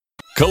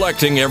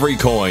collecting every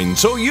coin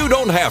so you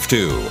don't have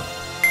to.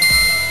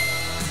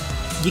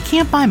 You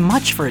can't buy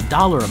much for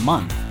 $1 a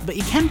month, but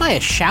you can buy a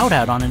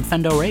shout-out on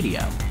Infendo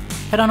Radio.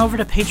 Head on over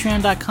to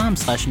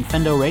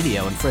patreon.com/Infendo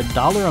Radio, and for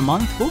 $1 a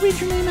month, we'll read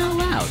your name out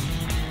loud.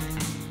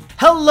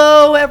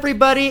 Hello,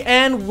 everybody,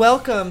 and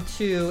welcome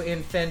to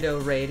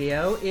Infendo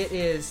Radio. It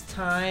is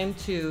time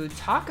to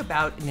talk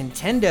about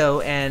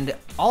Nintendo and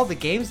all the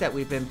games that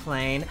we've been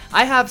playing.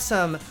 I have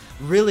some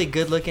really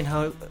good-looking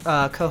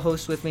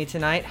co-hosts with me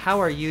tonight. How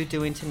are you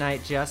doing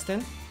tonight,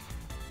 Justin?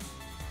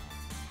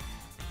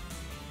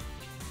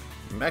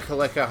 Mecha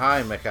Lecca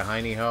Hi, Mecha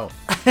Heiny Ho.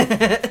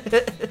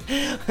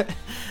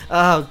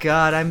 Oh,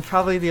 God, I'm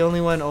probably the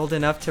only one old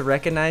enough to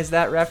recognize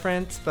that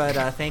reference, but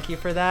thank you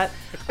for that.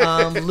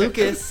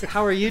 Lucas,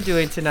 how are you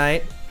doing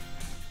tonight?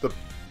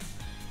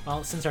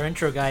 Well, since our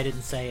intro guy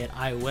didn't say it,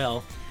 I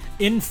will.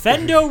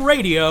 Infendo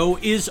Radio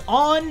is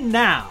on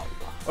now.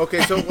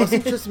 Okay, so it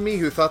wasn't just me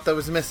who thought that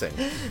was missing.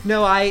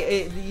 No,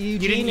 Eugene you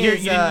didn't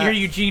hear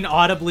Eugene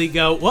audibly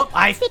go, "Whoop,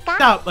 I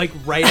f***ed up," like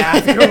right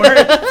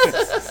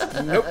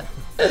afterwards. Nope.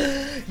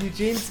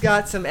 Eugene's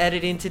got some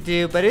editing to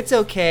do, but it's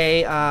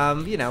okay.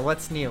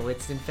 What's new?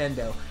 It's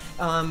Nintendo.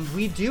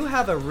 We do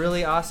have a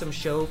really awesome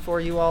show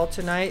for you all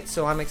tonight,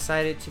 so I'm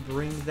excited to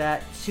bring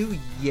that to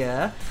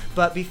ya.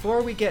 But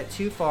before we get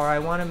too far, I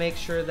want to make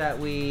sure that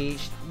we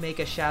make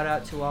a shout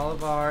out to all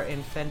of our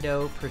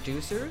Infendo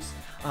producers.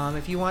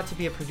 If you want to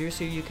be a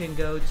producer, you can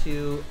go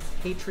to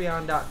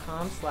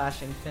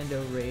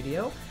patreon.com/Infendo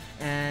Radio,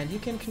 and you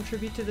can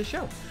contribute to the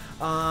show.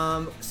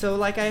 So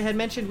like I had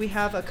mentioned, we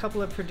have a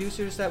couple of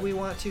producers that we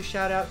want to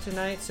shout out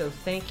tonight. So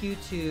thank you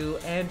to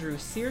Andrew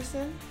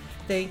Searson.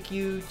 Thank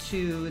you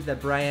to the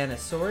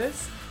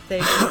Brianosaurus.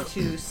 Thank you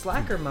to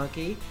Slacker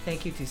Monkey.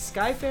 Thank you to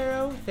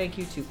Skypharaoh. Thank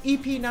you to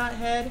EP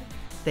Knothead.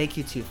 Thank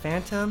you to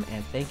Phantom.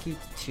 And thank you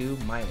to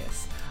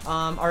Minus.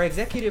 Our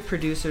executive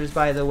producers,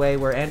 by the way,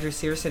 were Andrew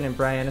Searson and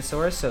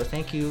Brianosaurus. So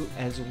thank you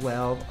as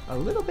well, a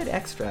little bit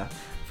extra,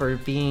 for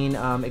being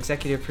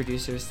executive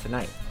producers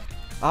tonight.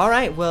 All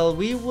right, well,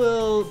 we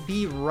will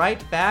be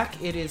right back.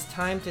 It is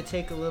time to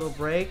take a little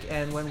break,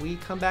 and when we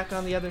come back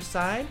on the other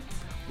side,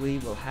 we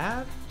will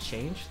have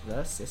changed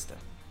the system.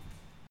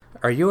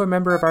 Are you a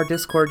member of our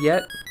Discord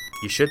yet?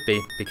 You should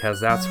be, because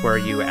that's where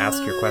you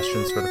ask your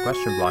questions for the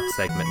question block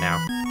segment now.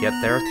 Get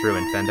there through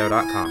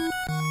infendo.com.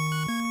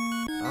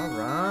 All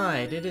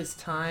right, it is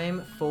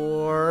time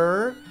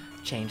for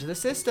change the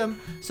system.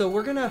 So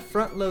we're gonna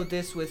front load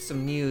this with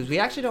some news. We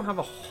actually don't have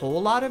a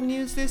whole lot of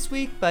news this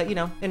week, but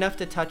enough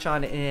to touch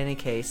on in any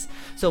case.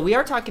 So we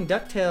are talking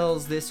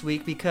DuckTales this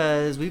week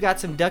because we've got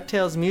some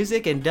DuckTales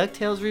music, and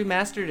DuckTales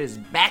Remastered is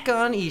back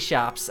on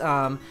eShops.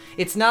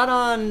 It's not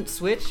on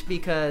Switch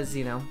because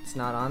it's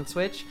not on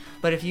Switch,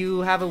 but if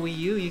you have a Wii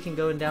U, you can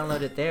go and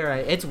download it there.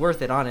 It's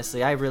worth it,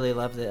 honestly. I really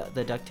love the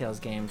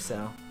DuckTales game.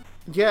 So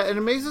Yeah, it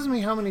amazes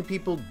me how many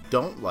people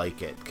don't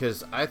like it,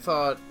 because I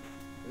thought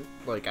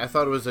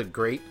it was a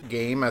great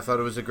game. I thought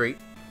it was a great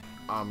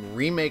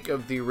remake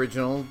of the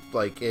original.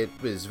 Like, it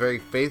was very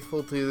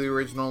faithful to the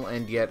original,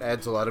 and yet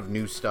adds a lot of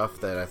new stuff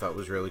that I thought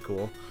was really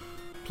cool.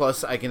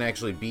 Plus, I can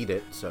actually beat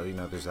it, so,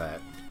 there's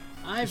that.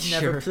 I've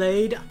never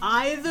played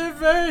either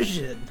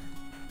version.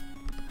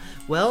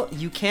 Well,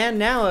 you can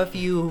now if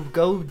you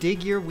go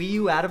dig your Wii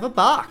U out of a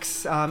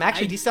box.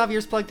 Actually, do you still have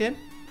yours plugged in?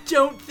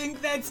 Don't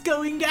think that's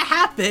going to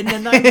happen,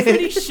 and I'm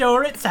pretty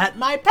sure it's at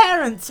my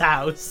parents'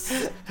 house.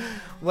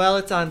 Well,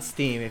 it's on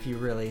Steam if you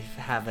really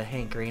have a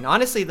hankering.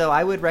 Honestly, though,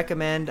 I would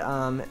recommend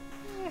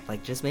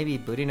just maybe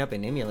booting up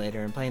an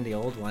emulator and playing the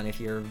old one if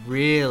you're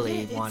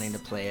really wanting to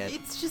play it.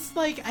 It's just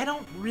I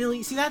don't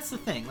really see. That's the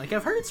thing.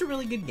 I've heard it's a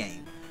really good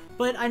game,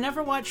 but I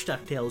never watched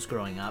DuckTales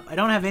growing up. I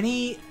don't have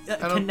any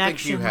connection. I don't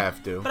think you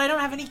have to. But I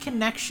don't have any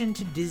connection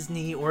to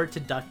Disney or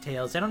to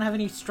DuckTales. I don't have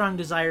any strong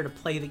desire to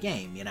play the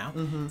game,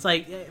 Mm-hmm. It's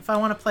if I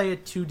want to play a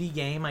 2D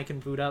game, I can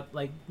boot up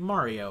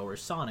Mario or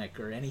Sonic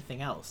or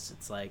anything else.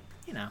 It's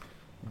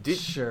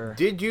Sure.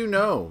 Did you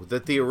know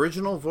that the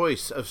original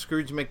voice of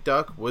Scrooge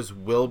McDuck was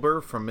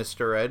Wilbur from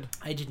Mr. Ed?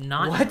 I did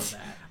not know What?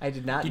 that. I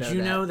did not know that. Did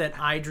you know that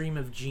I Dream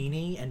of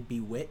Jeannie and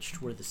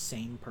Bewitched were the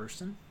same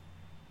person?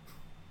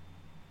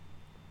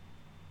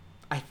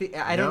 I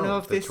don't know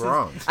if this is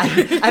wrong.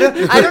 I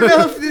don't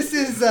know if this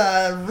is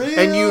real.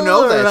 And you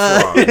know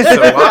that's wrong.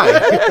 So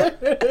why?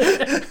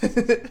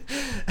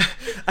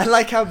 I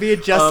like how me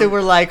and Justin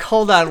were like,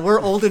 hold on, we're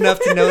old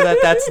enough to know that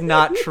that's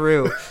not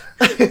true.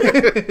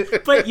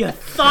 But you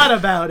thought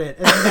about it,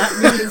 and that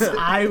means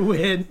I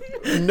win.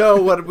 No,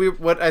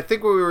 what I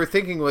think what we were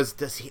thinking was,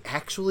 does he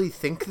actually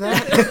think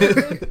that?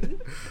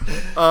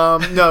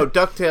 No,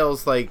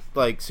 DuckTales,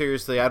 like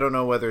seriously, I don't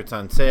know whether it's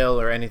on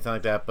sale or anything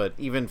like that, but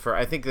even for,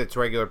 I think its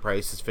regular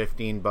price is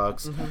 $15.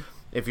 Mm-hmm.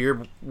 If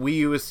your Wii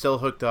U is still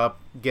hooked up,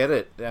 get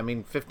it. I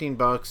mean,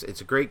 $15.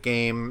 It's a great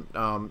game.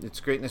 It's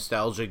a great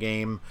nostalgia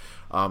game.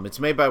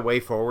 It's made by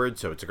WayForward,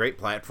 so it's a great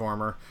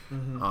platformer.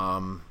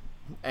 Mm-hmm.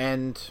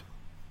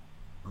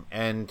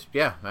 And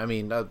yeah, I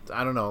mean,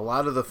 I don't know. A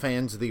lot of the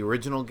fans of the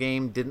original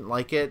game didn't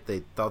like it. They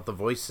thought the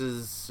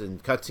voices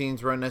and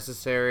cutscenes were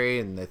unnecessary,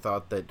 and they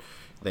thought that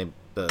the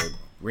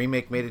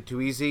remake made it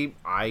too easy,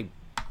 I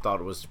thought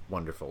it was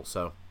wonderful.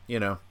 So,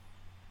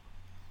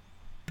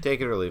 take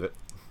it or leave it.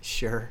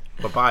 Sure.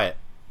 But buy it.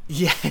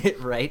 Yeah,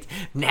 right.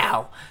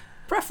 Now.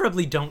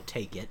 Preferably don't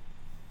take it.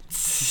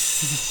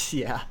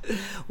 Yeah.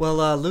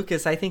 Well,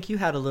 Lucas, I think you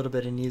had a little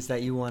bit of news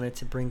that you wanted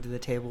to bring to the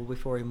table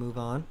before we move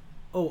on.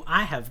 Oh,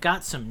 I have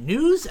got some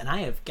news, and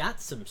I have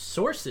got some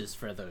sources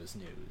for those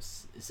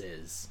news.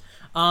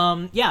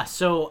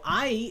 So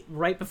I,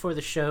 right before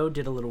the show,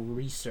 did a little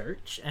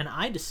research, and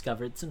I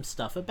discovered some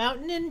stuff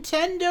about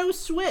Nintendo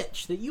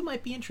Switch that you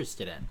might be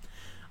interested in.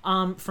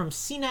 From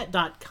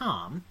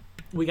CNET.com,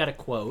 we got a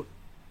quote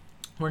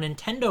where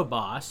Nintendo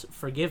boss,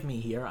 forgive me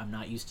here, I'm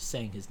not used to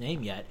saying his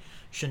name yet,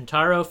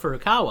 Shuntaro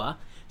Furukawa,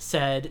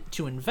 said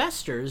to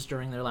investors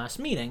during their last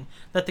meeting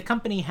that the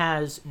company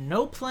has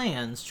no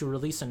plans to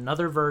release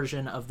another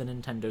version of the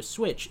Nintendo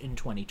Switch in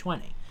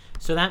 2020.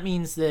 So that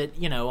means that,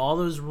 all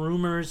those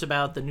rumors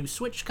about the new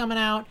Switch coming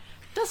out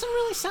doesn't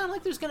really sound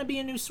like there's going to be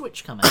a new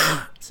Switch coming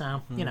out.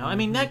 So,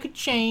 that could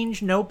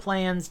change. No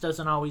plans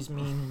doesn't always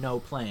mean no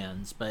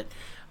plans, but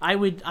I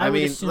would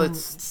assume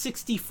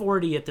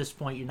 60-40 at this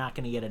point, you're not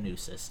going to get a new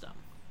system.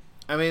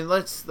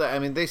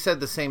 They said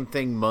the same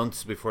thing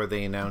months before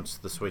they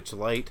announced the Switch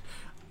Lite.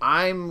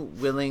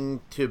 I'm willing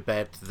to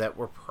bet that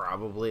we're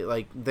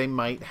probably, they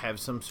might have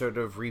some sort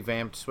of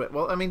revamped Switch.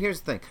 Well,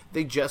 here's the thing.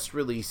 They just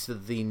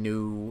released the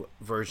new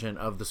version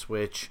of the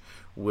Switch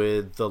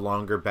with the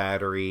longer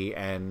battery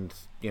and,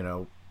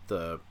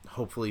 the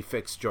hopefully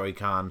fixed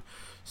Joy-Con.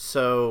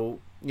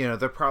 So,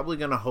 they're probably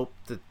going to hope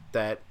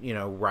that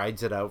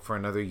rides it out for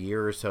another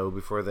year or so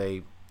before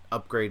they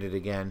upgrade it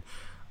again.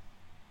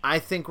 I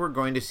think we're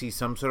going to see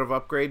some sort of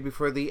upgrade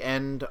before the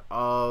end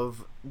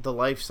of the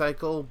life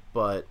cycle,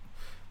 but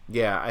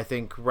yeah, I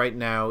think right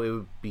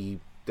now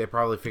they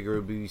probably figure it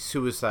would be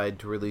suicide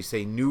to release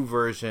a new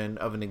version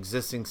of an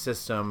existing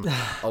system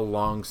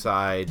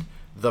alongside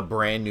the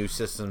brand new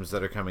systems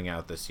that are coming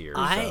out this year.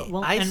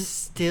 I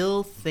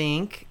still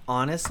think,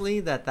 honestly,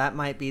 that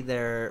might be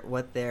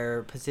what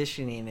their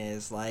positioning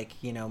is.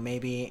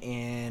 Maybe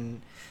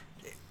in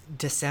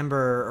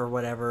December or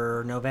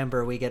whatever,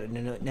 November, we get a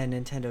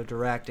Nintendo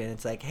Direct, and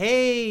it's like,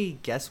 hey,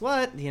 guess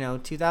what?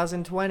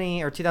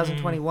 2020 or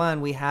 2021,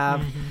 we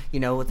have,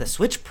 the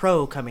Switch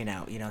Pro coming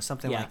out,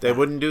 something like that. They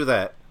wouldn't do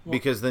that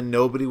because then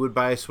nobody would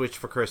buy a Switch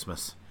for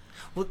Christmas.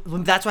 Well,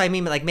 that's what I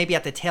mean, maybe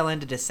at the tail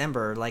end of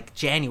December,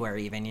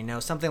 January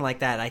even, something like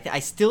that. I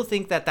still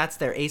think that's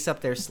their ace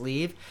up their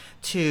sleeve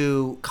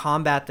to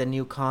combat the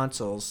new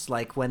consoles,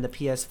 when the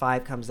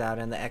PS5 comes out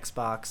and the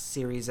Xbox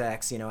Series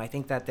X, I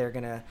think that they're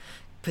going to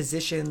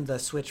position the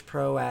Switch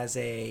Pro as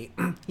a,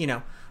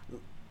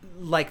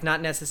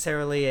 not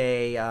necessarily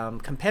a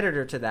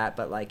competitor to that,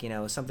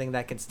 but something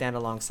that can stand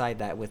alongside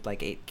that with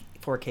 4K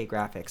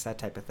graphics, that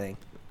type of thing.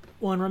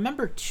 Well, and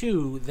remember,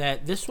 too,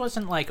 that this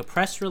wasn't a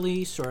press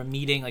release or a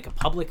meeting, a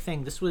public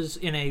thing. This was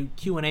in a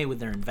Q&A with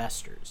their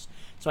investors.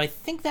 So I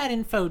think that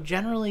info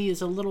generally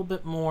is a little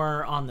bit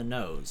more on the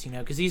nose,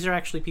 because these are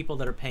actually people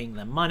that are paying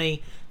them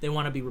money. They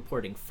want to be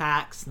reporting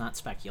facts, not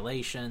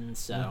speculation.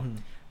 So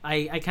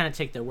I kind of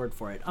take their word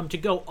for it. To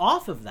go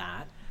off of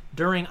that,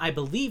 during, I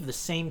believe, the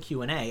same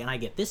Q&A, and I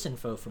get this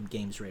info from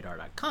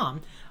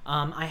GamesRadar.com,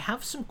 I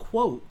have some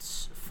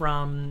quotes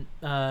from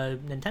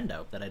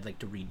Nintendo that I'd like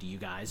to read to you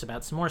guys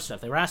about some more stuff.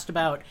 They were asked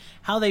about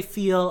how they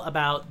feel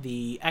about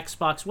the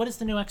Xbox. What is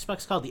the new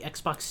Xbox called? The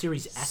Xbox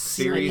Series X?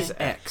 Series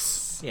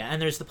X. Yeah,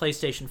 and there's the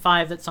PlayStation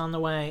 5 that's on the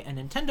way, and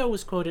Nintendo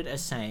was quoted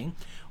as saying,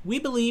 "We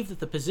believe that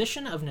the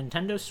position of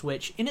Nintendo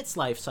Switch in its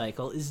life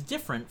cycle is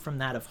different from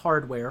that of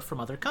hardware from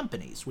other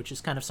companies," which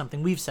is kind of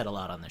something we've said a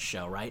lot on this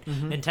show, right?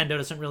 Nintendo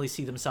doesn't really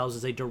see themselves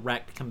as a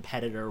direct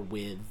competitor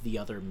with the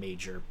other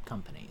major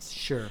companies.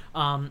 Sure.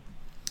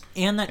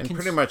 And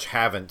pretty much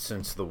haven't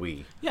since the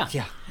Wii.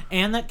 Yeah.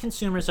 And that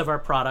consumers of our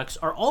products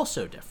are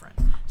also different,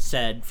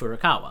 said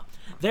Furukawa.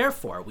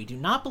 Therefore, we do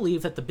not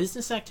believe that the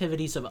business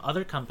activities of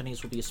other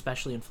companies will be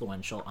especially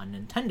influential on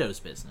Nintendo's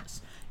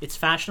business. It's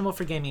fashionable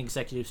for gaming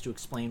executives to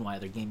explain why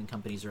other gaming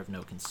companies are of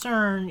no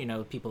concern.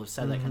 People have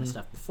said that kind of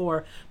stuff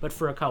before. But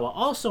Furukawa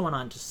also went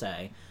on to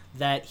say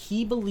that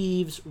he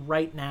believes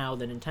right now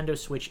the Nintendo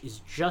Switch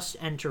is just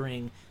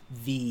entering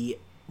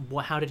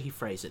how did he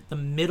phrase it? The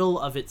middle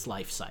of its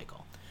life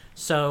cycle.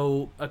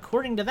 So,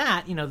 according to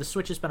that, the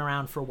Switch has been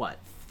around for,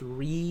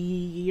 3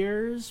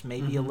 years?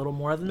 Maybe a little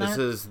more than that?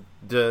 This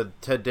is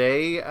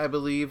today, I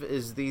believe,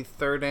 is the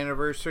 3rd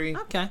anniversary.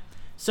 Okay.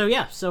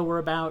 So we're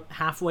about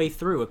halfway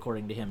through,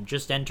 according to him,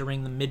 just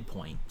entering the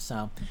midpoint.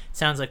 So, it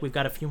sounds like we've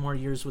got a few more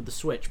years with the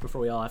Switch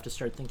before we all have to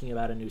start thinking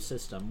about a new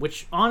system,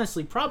 which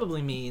honestly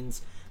probably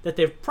means that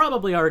they've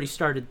probably already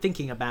started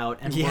thinking about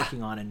and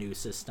working on a new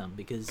system,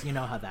 because you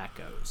know how that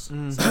goes.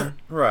 So.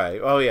 Right.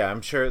 Oh yeah,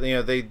 I'm sure.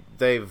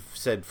 They've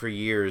said for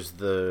years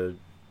the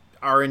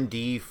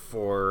R&D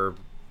for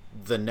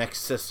the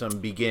next system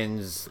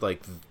begins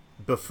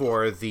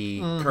before the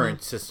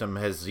current system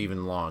has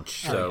even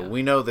launched. So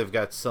we know they've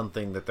got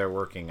something that they're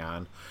working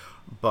on.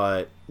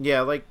 But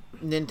yeah,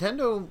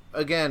 Nintendo,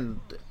 again,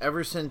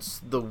 ever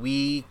since the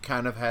Wii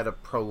kind of had a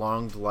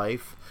prolonged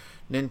life,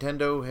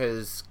 Nintendo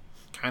has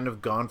kind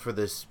of gone for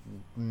this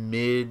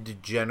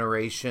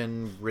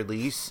mid-generation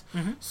release.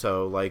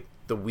 So, like,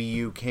 the Wii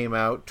U came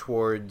out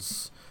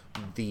towards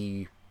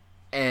the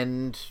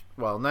end.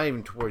 Well, not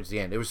even towards the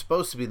end. It was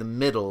supposed to be the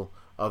middle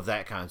of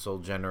that console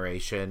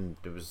generation.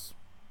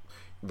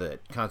 The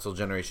console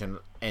generation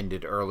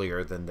ended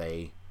earlier than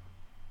they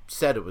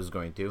said it was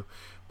going to,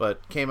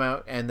 but came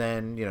out, and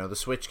then the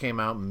Switch came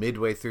out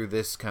midway through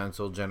this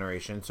console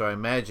generation. So I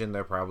imagine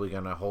they're probably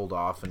going to hold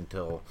off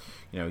until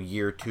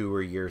year 2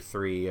 or year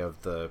 3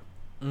 of the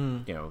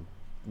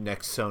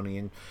next Sony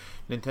and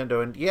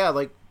Nintendo. And yeah,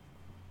 like,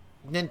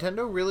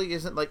 Nintendo really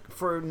isn't, like,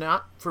 for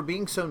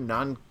being so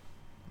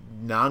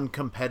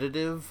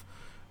non-competitive.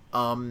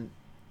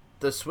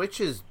 The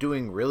Switch is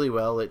doing really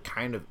well at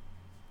kind of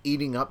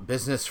eating up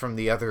business from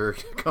the other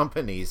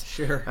companies.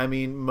 Sure. I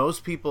mean,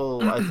 most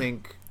people, I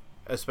think,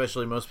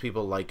 especially most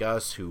people like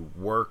us who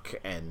work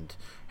and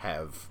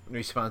have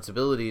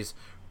responsibilities,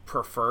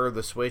 prefer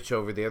the Switch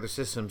over the other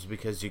systems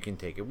because you can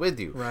take it with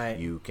you. Right.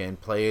 You can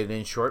play it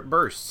in short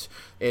bursts.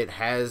 It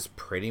has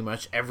pretty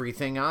much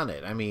everything on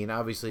it. I mean,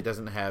 obviously it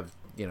doesn't have,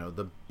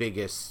 the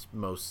biggest,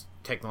 most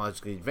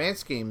technologically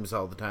advanced games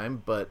all the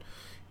time, but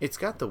it's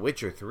got The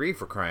Witcher 3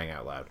 for crying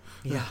out loud.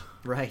 Yeah,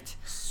 right.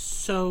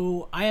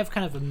 So I have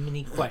kind of a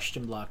mini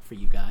question block for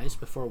you guys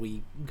before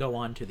we go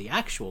on to the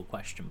actual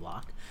question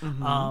block.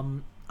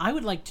 I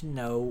would like to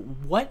know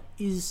what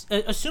is,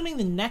 assuming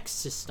the next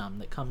system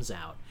that comes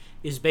out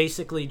is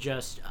basically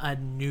just a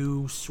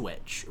new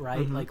Switch,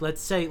 right? Like,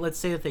 let's say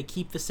that they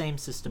keep the same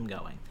system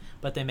going,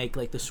 but they make,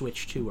 like, the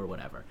Switch 2 or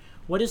whatever.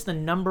 What is the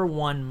number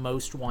one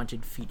most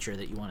wanted feature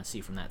that you want to see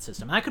from that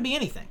system? That could be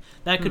anything.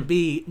 That could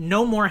be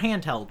no more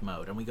handheld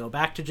mode, and we go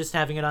back to just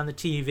having it on the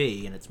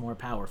TV, and it's more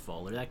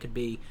powerful. Or that could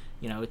be,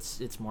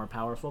 it's more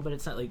powerful, but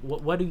it's not like,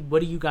 what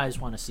do you guys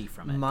want to see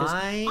from it? 'Cause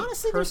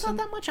honestly, there's not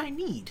that much I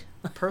need.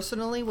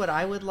 Personally, what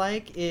I would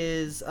like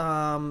is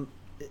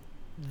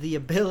the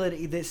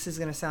ability. This is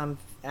going to sound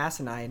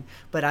asinine,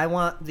 but I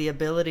want the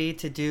ability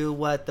to do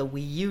what the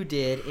Wii U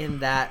did, in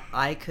that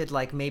I could,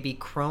 like, maybe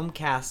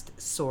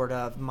Chromecast sort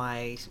of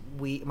my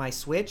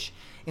Switch,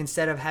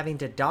 instead of having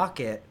to dock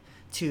it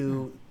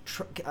to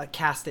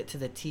cast it to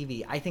the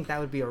TV. I think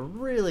that would be a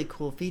really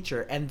cool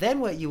feature. And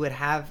then what you would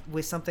have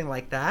with something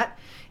like that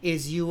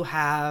is you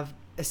have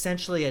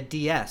essentially a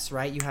DS,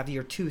 right? You have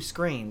your 2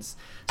 screens.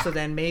 So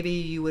then maybe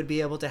you would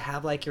be able to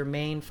have, like, your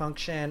main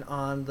function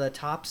on the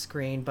top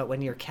screen, but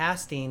when you're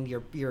casting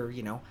your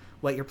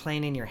what you're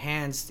playing in your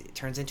hands, it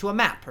turns into a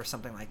map or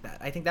something like that.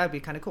 I think that would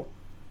be kind of cool.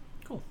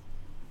 Cool.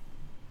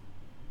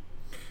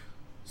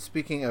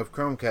 Speaking of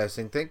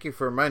Chromecasting, thank you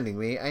for reminding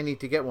me. I need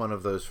to get one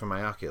of those for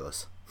my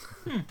Oculus.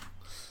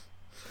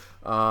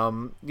 Yeah,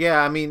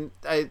 I mean,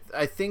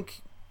 I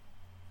think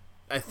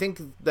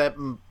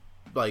that,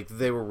 like,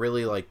 they were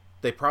really, like,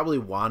 they probably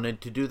wanted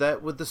to do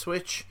that with the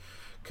Switch,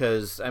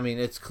 because, I mean,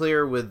 it's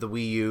clear with the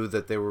Wii U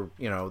that they were,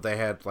 they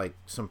had, like,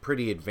 some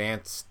pretty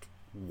advanced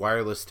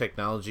wireless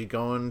technology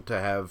going to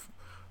have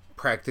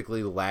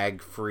practically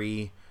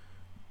lag-free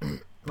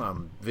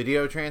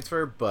video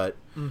transfer, but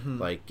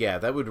like, yeah,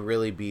 that would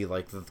really be,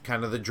 like, the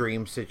kind of the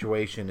dream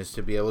situation, is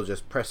to be able to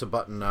just press a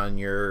button on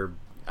your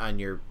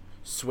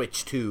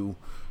Switch 2.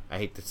 I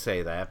hate to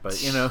say that,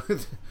 but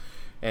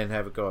and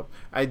have it go up.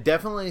 I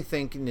definitely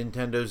think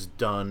Nintendo's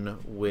done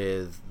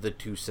with the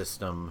 2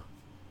 system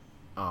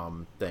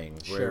thing.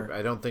 Sure.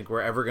 I don't think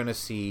we're ever going to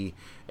see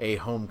a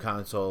home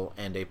console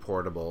and a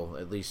portable,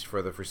 at least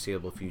for the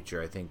foreseeable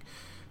future. I think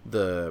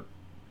the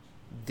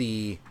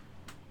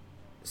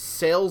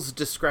sales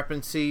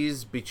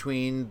discrepancies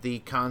between the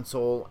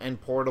console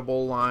and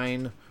portable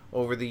line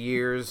over the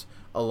years,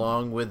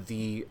 along with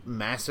the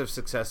massive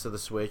success of the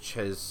Switch,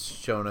 has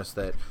shown us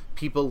that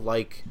people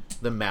like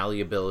the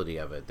malleability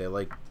of it. They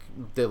like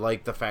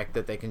the fact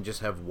that they can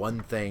just have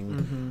one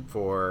thing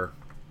for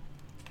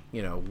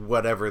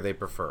whatever they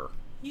prefer.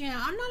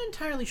 Yeah, I'm not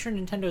entirely sure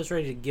Nintendo's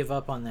ready to give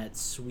up on that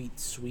sweet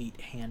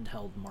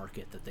handheld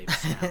market that they've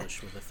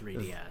established with the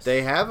 3DS.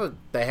 They have a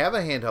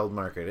handheld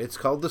market. It's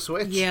called the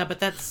Switch. Yeah, but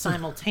that's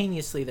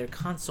simultaneously their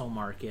console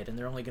market, and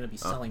they're only going to be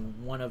selling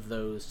one of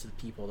those to the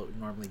people that would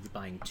normally be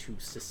buying 2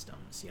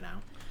 systems.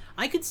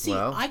 I could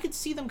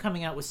see them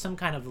coming out with some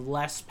kind of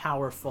less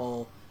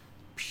powerful,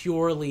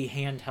 purely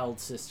handheld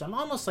system,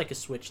 almost like a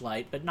Switch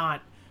Lite, but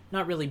not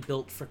really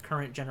built for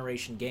current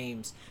generation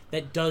games,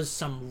 that does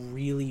some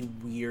really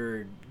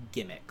weird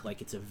gimmick,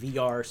 like it's a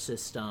VR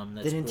system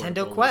that's the Nintendo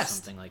portable or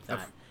Quest, something like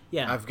that.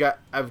 Yeah, I've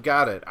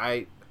got it.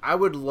 I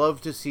would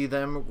love to see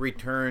them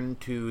return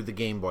to the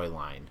Game Boy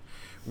line,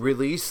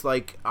 release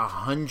like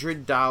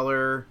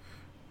 $100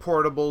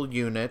 portable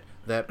unit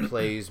that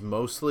plays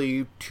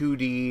mostly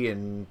 2D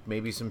and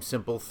maybe some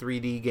simple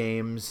 3D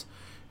games,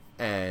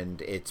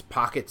 and it's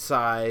pocket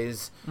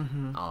size,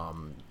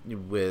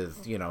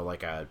 with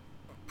like a.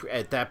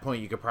 At that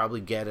point, you could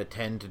probably get a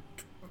 10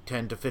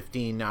 to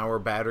 15 hour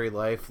battery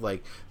life.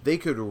 Like, they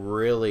could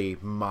really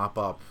mop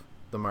up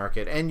the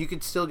market, and you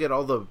could still get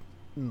all the,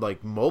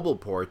 like, mobile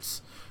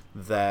ports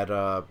that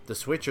the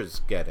Switch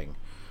is getting.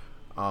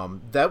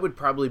 That would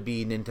probably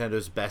be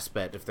Nintendo's best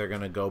bet if they're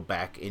going to go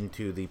back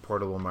into the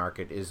portable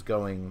market, is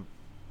going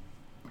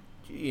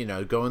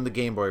the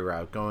Game Boy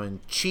route,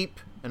 going cheap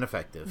and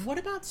effective. What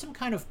about some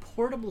kind of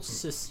portable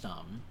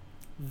system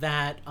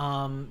that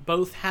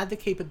both had the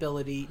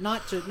capability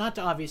not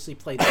to obviously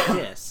play the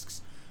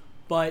discs,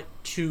 but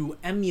to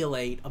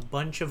emulate a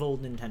bunch of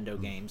old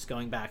Nintendo games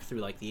going back through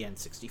like the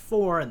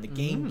N64 and the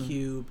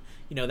GameCube,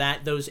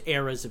 those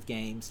eras of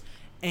games,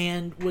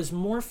 and was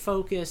more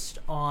focused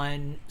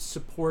on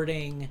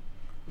supporting,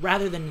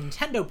 rather than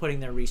Nintendo putting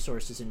their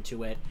resources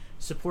into it,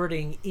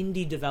 supporting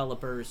indie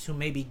developers who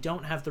maybe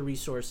don't have the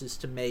resources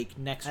to make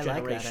next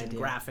generation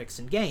graphics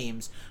and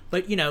games,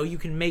 but you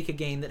can make a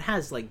game that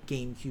has like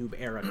GameCube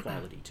era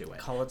quality to it.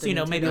 Call it so,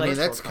 maybe I mean,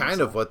 that's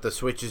kind of what the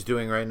Switch is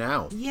doing right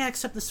now. Yeah,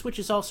 except the Switch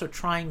is also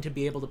trying to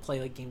be able to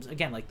play like games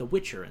again, like The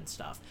Witcher and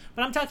stuff.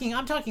 But I'm talking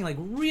like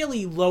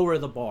really lower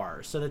the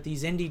bar so that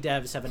these indie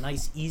devs have a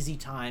nice, easy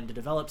time to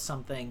develop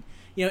something.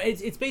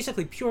 It's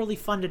basically purely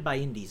funded by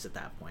indies at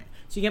that point.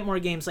 So you get more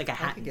games like A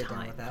Hat in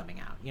Time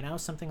coming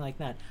out, something like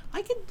that.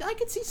 I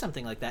could see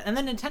something like that. And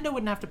then Nintendo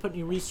wouldn't have to put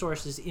any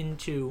resources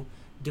into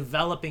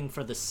developing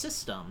for the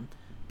system,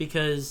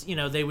 because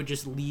they would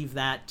just leave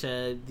that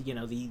to the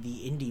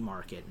indie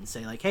market and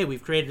say like, hey,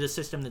 we've created a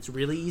system that's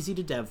really easy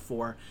to dev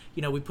for.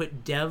 We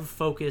put dev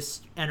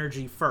focused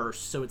energy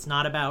first, so it's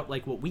not about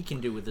like what we can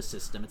do with the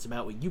system, it's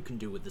about what you can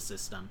do with the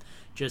system.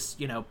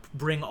 Just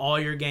bring all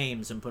your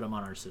games and put them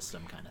on our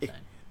system, kind of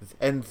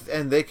thing.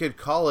 And they could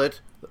call it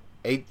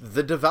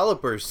the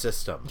developer's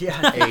system.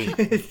 Yeah.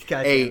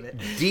 a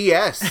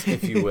DS,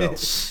 if you will.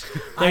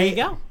 There you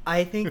go.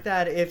 I think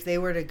that if they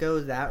were to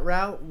go that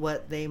route,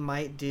 what they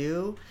might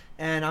do,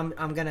 and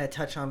I'm gonna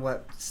touch on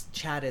what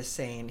Chad is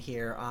saying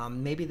here.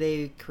 Maybe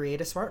they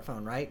create a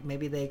smartphone, right?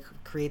 Maybe they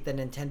create the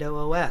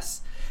Nintendo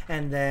OS,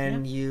 and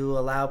then you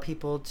allow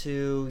people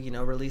to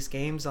release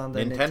games on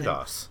the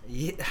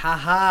Nintendos.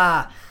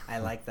 Haha, I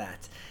like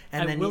that.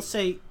 And I will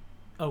say,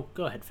 oh,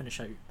 go ahead,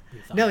 finish out your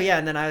thought. No, yeah,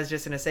 and then I was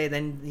just going to say,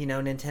 then,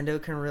 Nintendo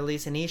can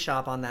release an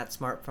eShop on that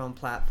smartphone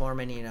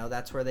platform, and,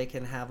 that's where they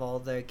can have all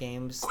their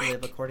games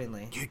live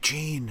accordingly.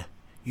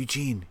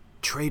 Eugene,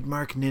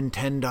 trademark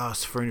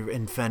Nintendos for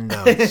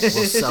Infendo. We'll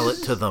sell it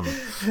to them.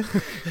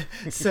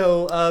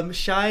 So,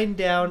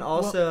 Shinedown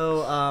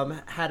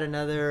also had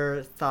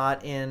another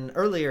thought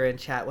earlier in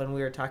chat when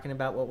we were talking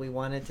about what we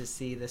wanted to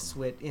see the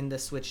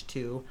Switch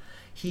 2.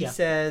 He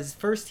says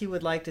first he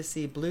would like to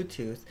see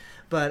Bluetooth,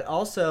 but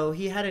also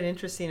he had an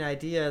interesting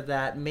idea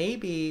that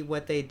maybe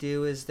what they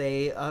do is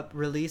they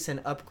release an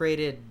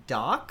upgraded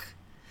dock,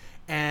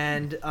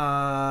 and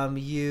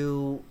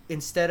you,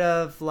 instead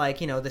of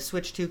the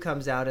Switch 2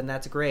 comes out and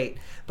that's great,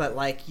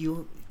 but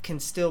you can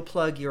still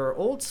plug your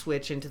old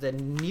Switch into the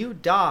new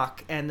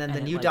dock, and then the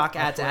new dock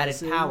adds added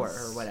power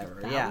or whatever.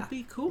 That would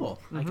be cool.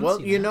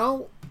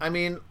 Well, I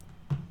mean,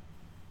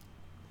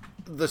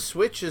 the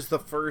Switch is the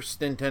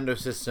first Nintendo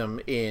system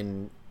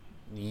in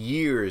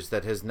years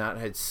that has not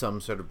had some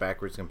sort of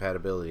backwards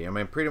compatibility. I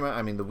mean, pretty much.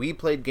 I mean, the Wii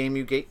played the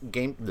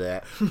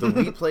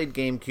Wii played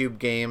GameCube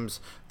games.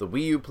 The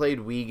Wii U played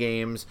Wii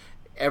games.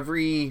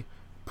 Every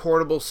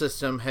portable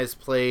system has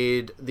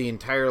played the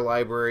entire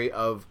library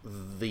of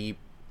the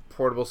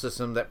portable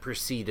system that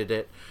preceded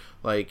it.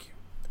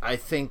 I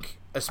think,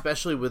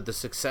 especially with the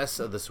success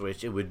of the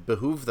Switch, it would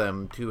behoove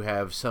them to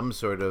have some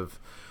sort of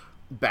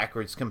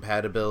backwards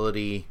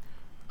compatibility.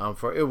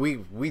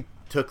 We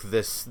took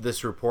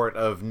this report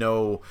of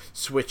no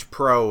Switch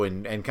Pro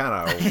and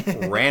kind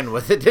of ran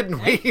with it,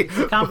 didn't we? It's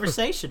a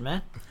conversation,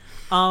 man.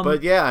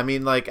 But yeah, I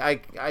mean,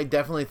 I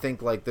definitely think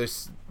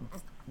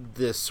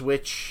the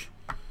Switch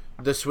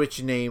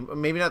name,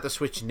 maybe not the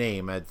Switch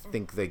name. I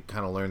think they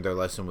kind of learned their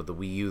lesson with the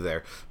Wii U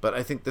there. But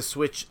I think the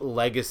Switch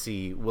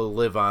legacy will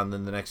live on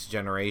in the next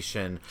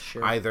generation,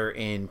 either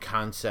in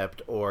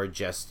concept or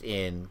just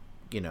in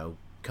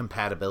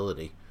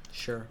compatibility.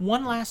 Sure.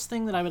 One last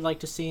thing that I would like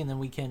to see, and then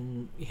we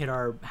can hit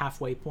our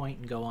halfway point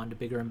and go on to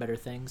bigger and better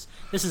things.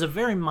 This is a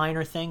very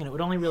minor thing, and it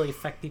would only really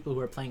affect people who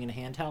are playing in a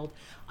handheld.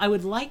 I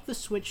would like the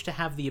Switch to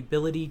have the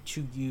ability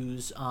to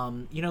use,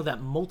 that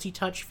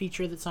multi-touch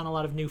feature that's on a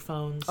lot of new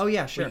phones. Oh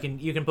yeah, sure.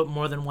 You can put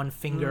more than one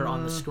finger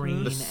on the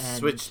screen. The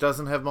Switch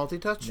doesn't have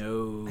multi-touch?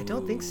 No, I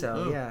don't think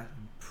so. Yeah.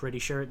 Pretty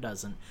sure it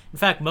doesn't. In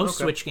fact, most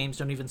Switch games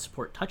don't even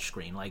support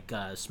touchscreen, like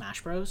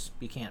Smash Bros.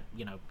 You can't,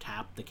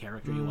 tap the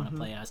character you want to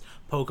play as.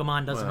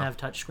 Pokemon doesn't have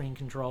touchscreen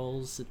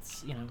controls.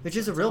 It's, which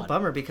is a real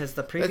bummer, because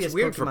the previous That's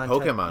weird Pokemon for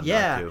Pokemon.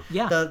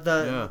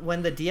 Yeah.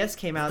 When the DS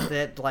came out,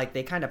 that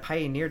they kind of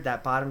pioneered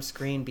that bottom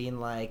screen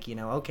being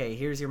okay,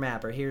 here's your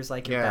map, or here's your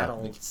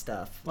battle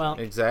stuff. Well,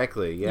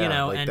 exactly.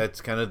 Yeah.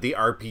 That's kind of the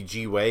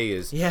RPG way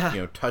is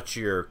touch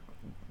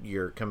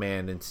your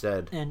command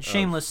instead. And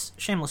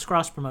shameless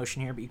cross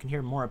promotion here, but you can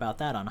hear more about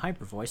that on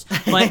Hyper Voice.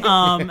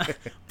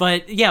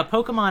 But yeah,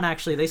 Pokemon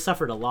actually, they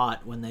suffered a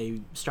lot when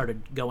they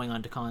started going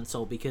onto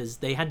console, because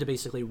they had to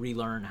basically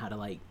relearn how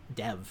to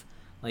dev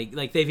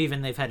Like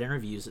they've had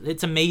interviews.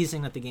 It's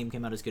amazing that the game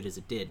came out as good as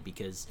it did,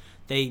 because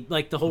they,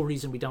 like, the whole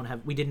reason we didn't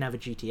have a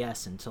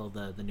GTS until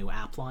the new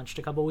app launched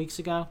a couple weeks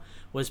ago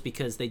was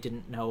because they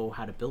didn't know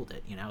how to build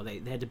it.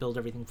 They had to build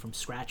everything from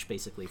scratch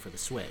basically for the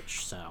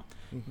Switch. So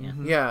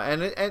yeah,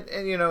 and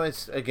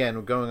it's,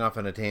 again, going off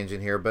on a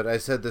tangent here, but I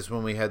said this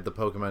when we had the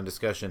Pokemon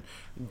discussion.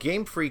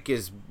 Game Freak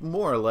is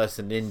more or less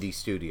an indie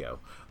studio.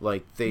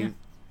 Like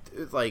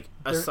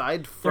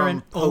aside they're from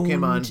an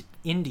Pokemon owned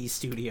indie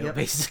studio,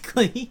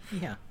 basically.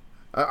 Yeah.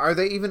 Are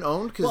they even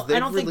owned? Because Well,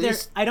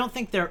 I don't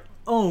think they're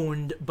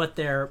owned, but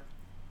they're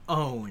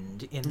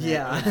owned in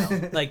that.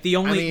 Yeah. Like the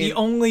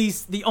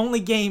only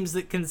games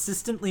that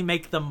consistently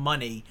make them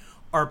money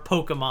are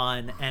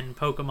Pokemon, and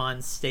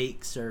Pokemon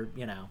stakes are,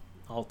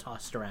 all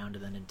tossed around to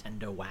the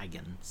Nintendo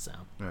wagon. So.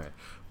 Right.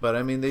 But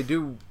I mean, they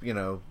do,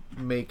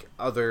 make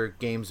other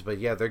games, but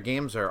yeah, their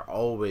games are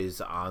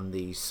always on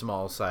the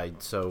small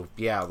side. So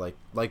yeah,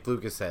 like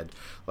Lucas said,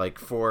 like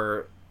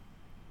for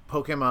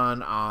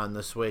Pokemon on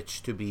the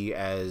Switch to be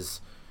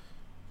as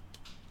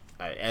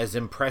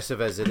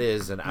impressive as it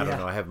is, and I don't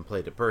know, I haven't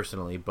played it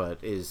personally, but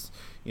is,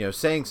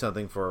 saying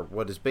something for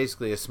what is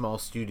basically a small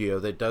studio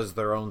that does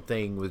their own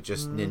thing with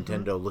just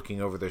Nintendo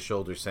looking over their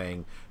shoulder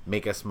saying,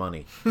 make us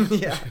money.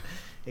 Yeah,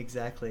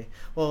 exactly.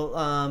 Well,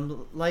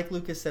 like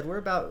Lucas said, we're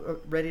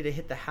about ready to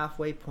hit the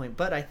halfway point,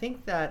 but I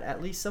think that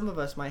at least some of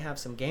us might have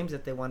some games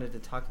that they wanted to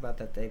talk about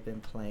that they've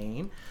been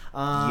playing.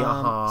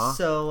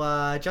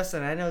 So,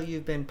 Justin, I know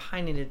you've been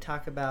pining to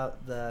talk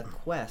about the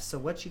Quest, so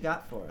what you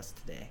got for us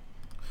today?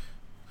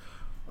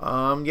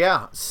 I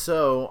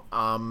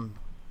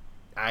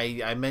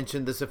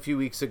mentioned this a few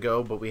weeks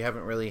ago, but we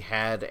haven't really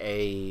had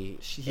a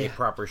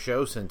proper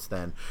show since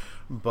then.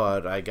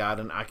 But I got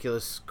an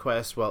Oculus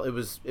Quest. Well, it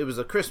was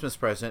a Christmas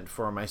present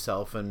for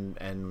myself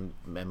and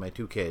my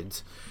two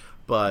kids.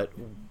 But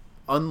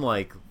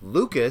unlike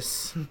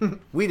Lucas,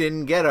 we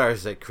didn't get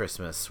ours at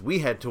Christmas. We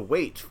had to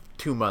wait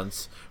 2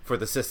 months for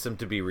the system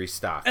to be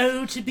restocked.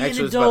 Oh, to be an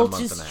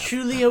adult is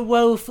truly a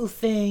woeful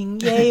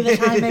thing. Yea,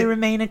 that I may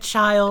remain a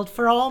child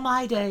for all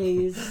my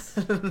days.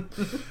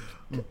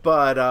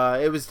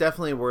 But it was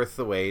definitely worth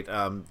the wait.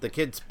 The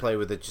kids play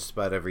with it just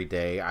about every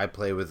day. I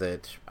play with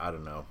it, I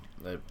don't know,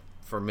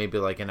 for maybe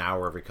like an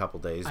hour every couple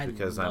days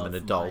because I'm an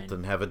adult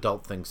and have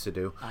adult things to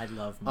do. I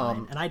love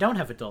mine, and I don't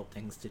have adult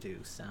things to do,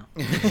 so.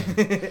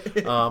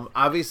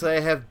 Obviously, I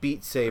have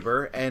Beat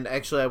Saber, and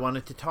actually I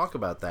wanted to talk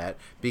about that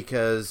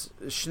because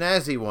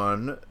Schnazzy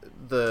One,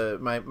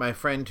 my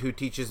friend who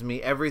teaches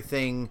me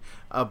everything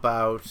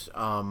about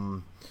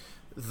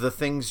the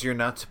things you're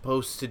not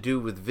supposed to do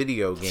with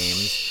video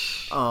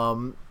games,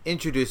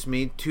 introduced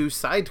me to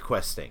side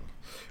questing,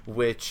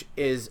 which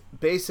is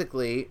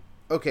basically...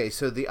 Okay,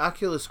 so the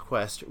Oculus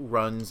Quest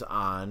runs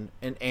on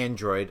an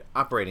Android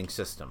operating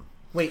system.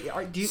 Wait,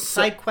 do you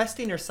side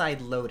questing or side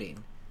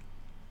loading?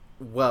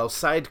 Well,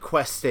 side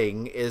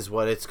questing is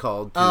what it's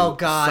called. Oh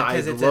God,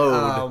 because it's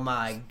oh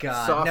my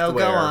God! No,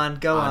 go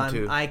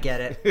on. I get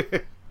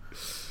it.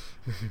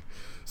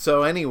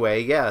 So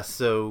anyway, yeah.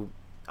 So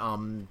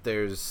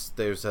there's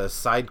a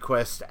side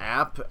quest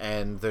app,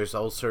 and there's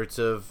all sorts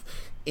of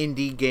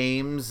indie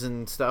games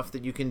and stuff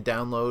that you can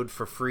download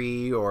for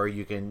free, or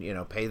you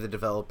can pay the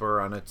developer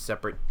on a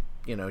separate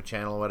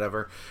channel or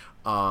whatever,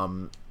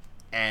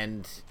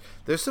 and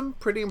there's some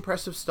pretty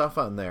impressive stuff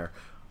on there.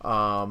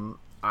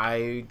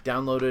 I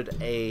downloaded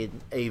a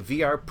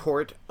VR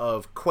port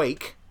of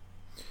Quake.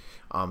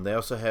 They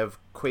also have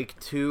Quake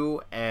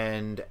 2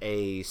 and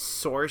a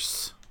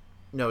Source.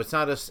 No, it's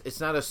not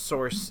a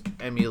Source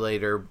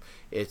emulator.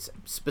 It's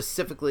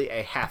specifically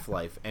a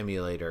Half-Life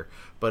emulator,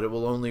 but it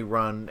will only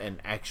run an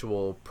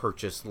actual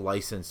purchased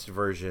licensed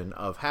version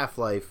of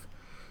Half-Life.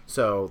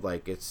 So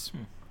like it's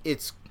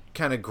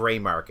kind of gray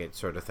market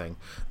sort of thing.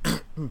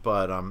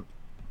 But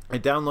I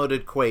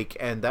downloaded Quake,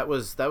 and that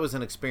was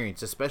an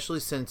experience,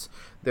 especially since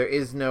there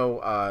is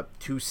no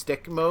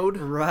 2-stick mode.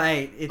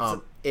 Right.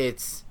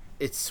 It's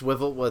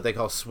swivel, what they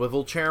call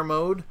swivel chair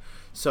mode.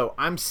 So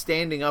I'm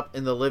standing up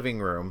in the living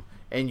room,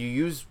 and you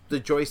use the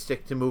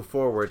joystick to move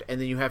forward,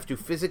 and then you have to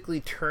physically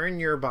turn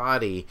your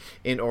body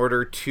in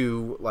order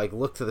to like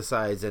look to the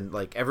sides, and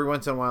like every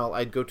once in a while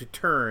I'd go to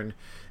turn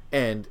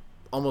and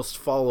almost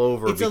fall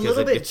over it's because a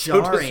little it bit gets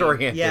jarring. so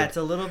disoriented. Yeah, it's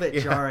a little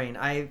bit jarring.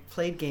 I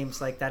played games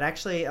like that.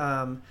 Actually,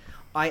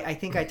 I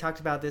think I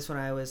talked about this when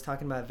I was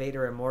talking about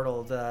Vader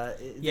Immortal.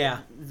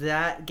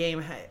 That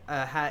game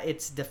had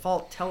its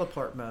default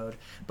teleport mode,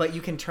 but you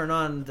can turn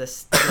on the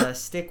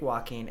stick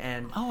walking.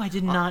 And I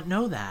did not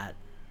know that.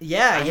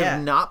 I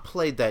have not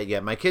played that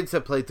yet. My kids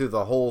have played through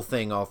the whole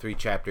thing, all 3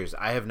 chapters.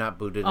 I have not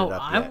booted it up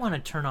yet. I want to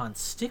turn on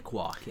stick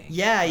walking.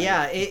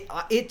 Yeah.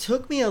 It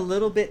took me a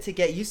little bit to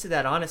get used to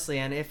that, honestly.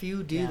 And if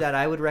you do that,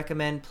 I would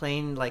recommend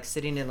playing like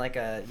sitting in like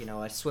a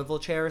swivel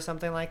chair or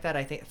something like that.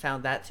 I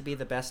found that to be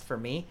the best for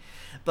me.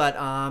 But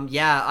I'll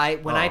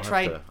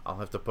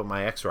have to put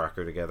my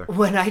X-Rocker together.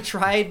 When I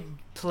tried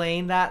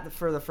playing that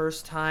for the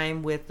first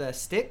time with the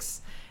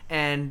sticks,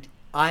 and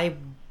I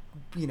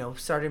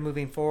started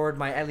moving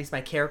forward. At least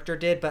my character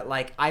did, but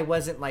like I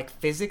wasn't like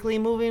physically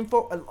moving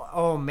forward.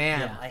 Oh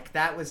man, Yeah. like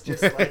that was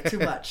just like too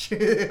much.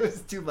 It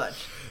was too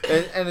much.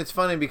 And it's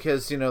funny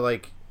because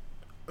like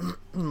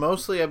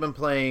mostly I've been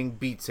playing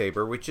Beat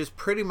Saber, which is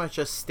pretty much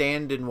a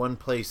stand in one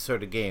place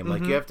sort of game.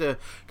 Like you have to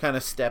kind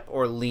of step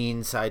or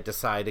lean side to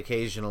side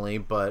occasionally,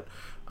 but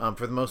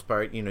for the most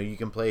part, you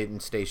can play it in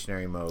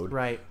stationary mode.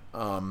 Right.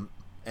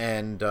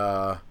 And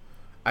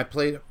I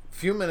played a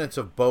few minutes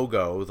of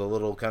BOGO, the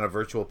little kind of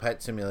virtual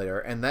pet simulator,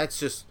 and that's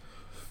just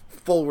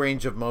full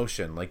range of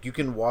motion. Like you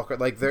can walk,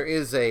 like there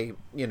is a,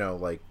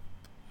 like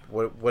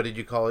what did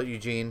you call it,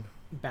 Eugene?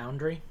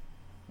 Boundary.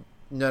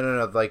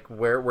 No, like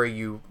where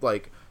you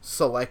like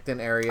select an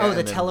area. Oh, the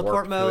and then teleport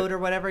warp to mode it. or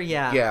whatever.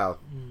 Yeah. Yeah,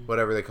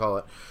 whatever they call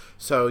it.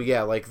 So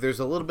yeah, like there's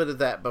a little bit of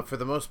that, but for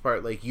the most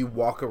part, like you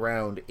walk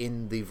around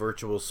in the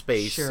virtual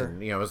space, Sure.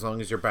 and as long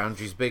as your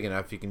boundary's big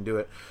enough, you can do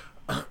it.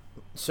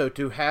 So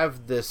to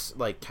have this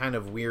like kind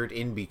of weird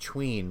in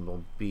between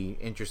will be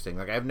interesting.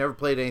 Like I've never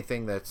played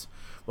anything that's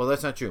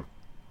not true.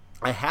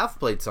 I have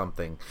played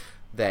something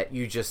that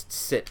you just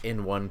sit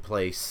in one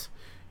place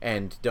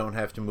and don't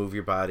have to move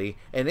your body,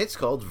 and it's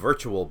called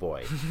Virtual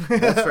Boy.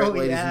 That's right,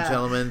 ladies and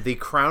gentlemen. The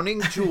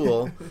crowning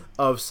jewel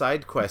of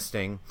side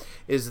questing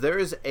is there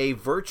is a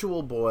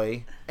Virtual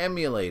Boy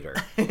emulator.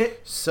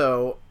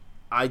 So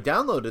I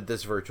downloaded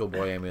this Virtual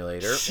Boy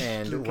emulator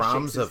and Lucas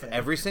ROMs shakes his of head.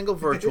 every single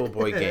Virtual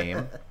Boy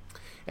game.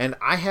 And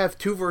I have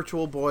 2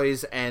 Virtual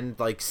Boys and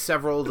like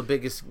several of the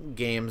biggest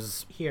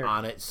games Here.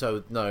 on it.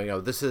 So no,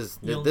 this is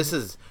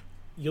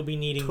You'll be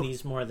needing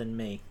these more than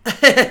me.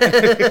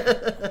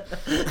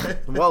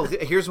 well,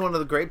 here's one of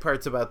the great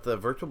parts about the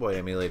Virtual Boy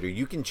emulator.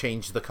 You can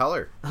change the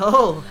color.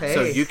 Oh, hey.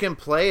 So you can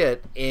play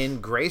it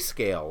in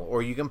grayscale,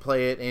 or you can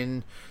play it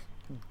in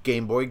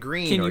Game Boy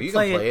Green, or you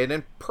can play it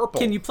in purple.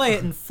 Can you play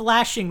it in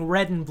flashing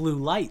red and blue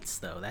lights,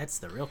 though? That's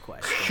the real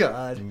question.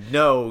 God.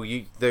 No,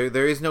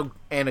 there is no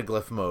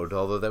anaglyph mode,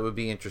 although that would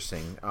be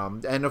interesting.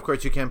 And of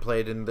course, you can play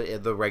it in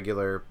the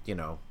regular,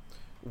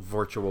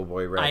 Virtual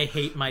Boy Red. I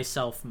hate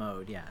myself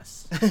mode,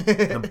 yes.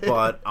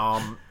 But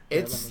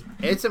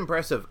it's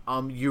impressive.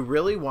 You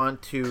really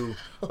want to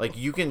like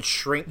you can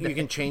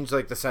change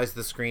like the size of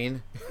the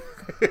screen.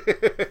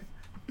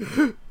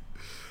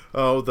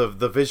 Oh,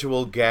 the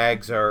visual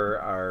gags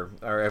are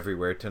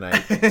everywhere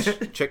tonight.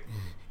 Check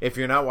if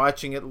you're not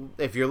watching it.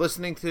 If you're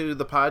listening to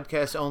the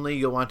podcast only,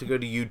 you'll want to go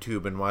to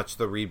YouTube and watch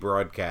the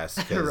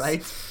rebroadcast.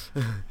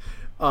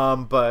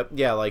 Right. But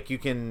yeah, like you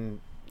can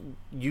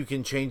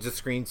change the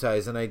screen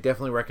size, and I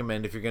definitely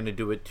recommend if you're going to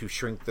do it to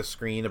shrink the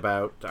screen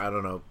about, I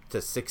don't know, to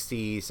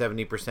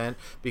 60-70%,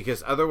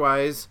 because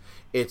otherwise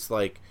it's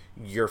like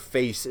your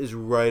face is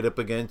right up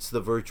against the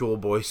Virtual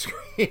Boy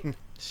screen.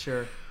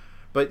 Sure.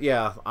 But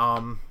yeah,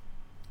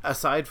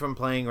 aside from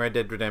playing Red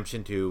Dead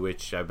Redemption 2,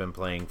 which I've been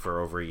playing for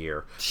over a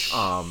year,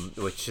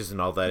 which isn't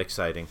all that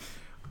exciting,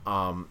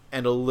 and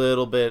a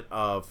little bit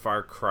of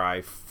Far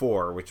Cry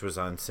 4, which was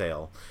on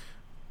sale,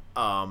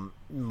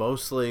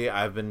 mostly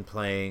I've been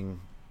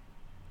playing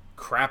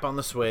crap on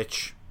the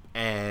Switch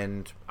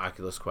and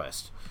Oculus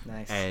Quest.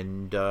 Nice.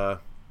 And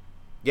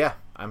yeah,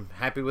 I'm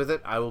happy with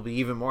it. I will be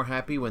even more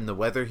happy when the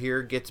weather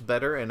here gets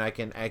better and I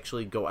can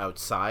actually go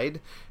outside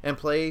and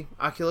play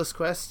Oculus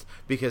Quest,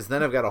 because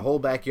then I've got a whole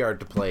backyard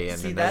to play in.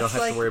 See, and I don't that's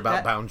have like- to worry about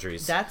that-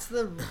 boundaries. That's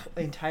the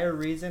entire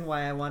reason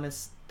why I want to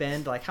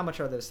spend, like, how much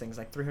are those things?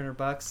 Like $300,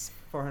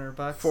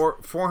 $400? For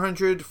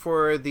 400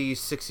 for the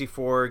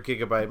 64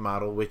 gigabyte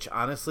model, which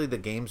honestly the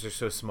games are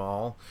so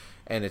small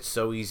and it's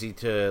so easy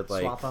to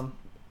like Swap them.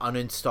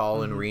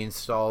 uninstall and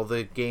reinstall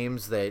the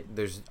games that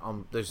there's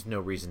no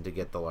reason to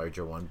get the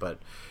larger one. But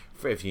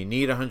if you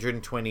need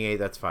 128,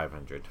 that's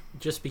 500.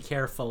 Just be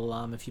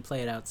careful. If you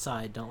play it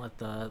outside, don't let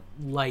the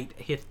light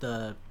hit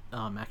the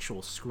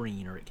actual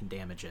screen, or it can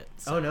damage it.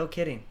 So Oh, no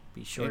kidding.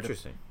 be sure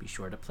Interesting. to be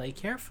sure to play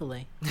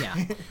carefully. Yeah.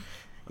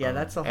 Yeah,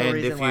 that's the whole and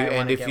reason if why you- I want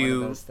and to if get you-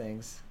 one of those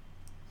things.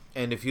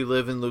 And if you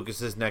live in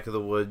Lucas's neck of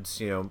the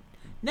woods,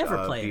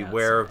 Never play it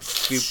beware.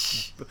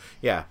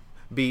 outside.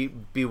 Be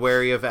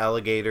wary of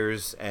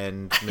alligators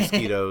and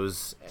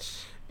mosquitoes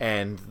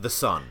and the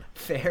sun.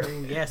 Fair.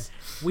 Yes,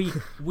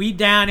 we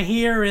down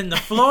here in the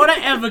Florida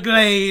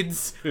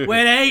Everglades,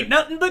 where there ain't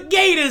nothing but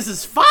gators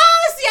as far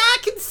as the eye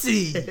can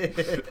see.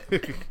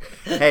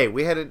 Hey,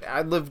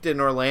 I lived in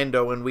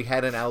Orlando and we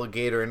had an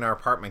alligator in our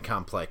apartment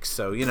complex,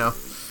 so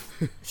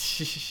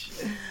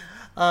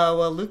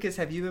Well, Lucas,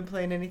 have you been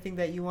playing anything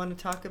that you want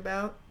to talk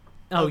about?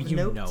 Oh, Of you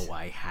note? know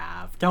I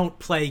have. Don't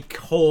play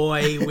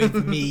coy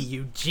with me,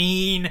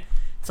 Eugene.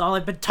 It's all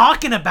I've been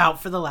talking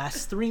about for the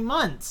last 3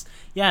 months.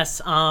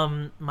 Yes,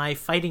 my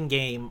fighting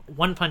game,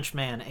 One Punch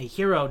Man, A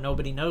Hero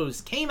Nobody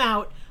Knows, came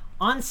out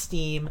on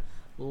Steam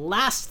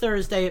last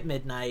Thursday at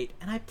midnight,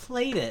 and I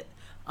played it.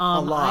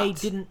 A lot.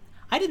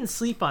 I didn't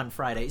sleep on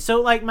Friday.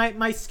 So, like,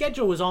 my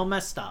schedule was all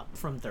messed up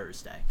from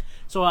Thursday.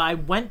 So I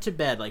went to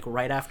bed, like,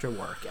 right after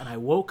work, and I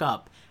woke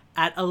up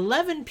at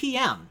 11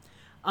 p.m.,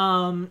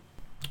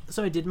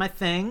 So I did my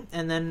thing,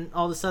 and then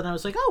all of a sudden I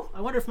was like, oh,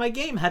 I wonder if my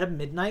game had a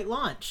midnight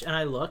launch. And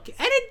I look, and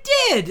it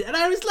did! And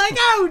I was like,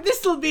 oh,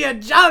 this will be a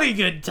jolly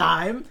good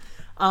time.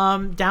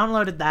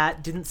 Downloaded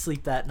that, didn't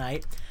sleep that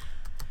night.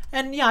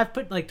 And yeah, I've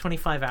put like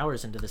 25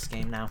 hours into this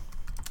game now.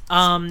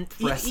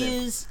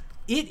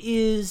 It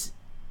is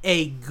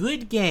a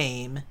good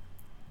game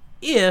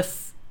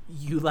if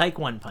you like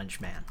One Punch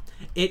Man.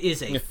 It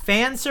is a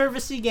fan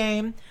servicey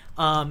game.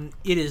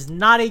 It is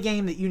not a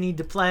game that you need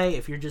to play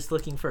if you're just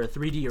looking for a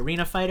 3D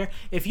arena fighter.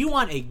 If you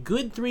want a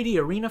good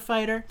 3D arena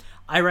fighter,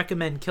 I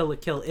recommend Kill la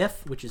Kill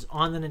If, which is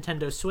on the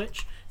Nintendo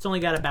Switch. It's only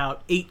got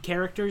about 8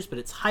 characters, but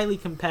it's highly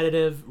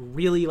competitive,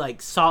 really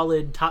like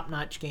solid,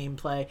 top-notch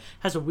gameplay.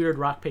 Has a weird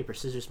rock, paper,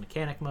 scissors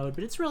mechanic mode,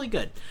 but it's really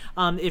good.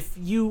 If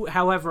you,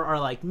 however, are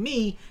like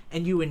me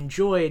and you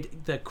enjoyed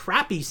the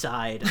crappy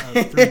side of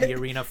 3D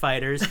arena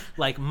fighters,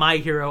 like My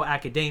Hero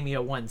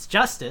Academia One's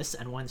Justice,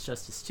 and One's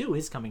Justice 2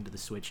 is coming to the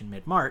Switch in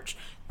mid-March,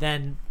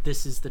 then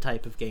this is the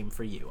type of game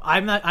for you.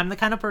 I'm the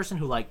kind of person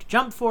who liked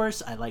Jump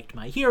Force, I liked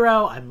My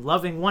Hero, I'm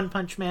loving One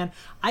Punch Man.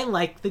 I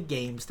like the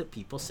games that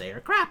people say are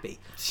crappy,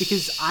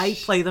 because I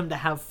play them to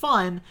have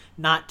fun,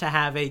 not to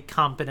have a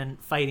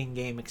competent fighting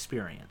game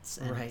experience.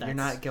 And right, you're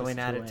not going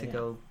at it to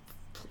go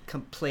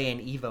play an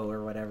Evo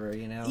or whatever,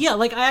 you know? Yeah,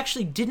 like I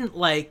actually didn't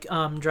like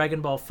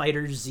Dragon Ball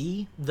Fighter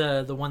Z,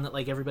 the one that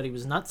like everybody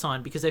was nuts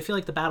on, because I feel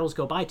like the battles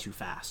go by too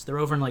fast. They're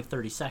over in like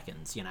 30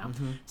 seconds, you know?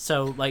 Mm-hmm.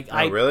 So like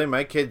really?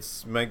 My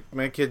kids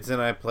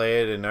and I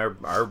play it, and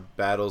our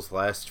battles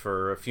last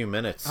for a few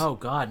minutes. Oh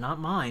god, not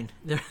mine.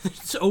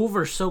 It's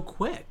over so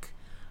quick.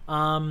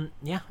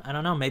 Yeah, I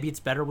don't know. Maybe it's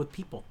better with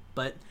people,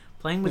 but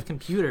playing with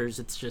computers,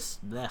 it's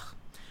just blech.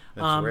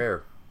 That's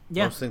rare.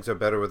 Yeah. Most things are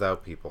better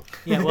without people.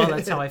 Yeah, well,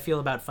 that's how I feel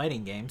about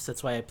fighting games.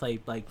 That's why I play,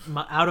 like,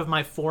 out of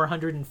my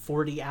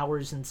 440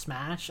 hours in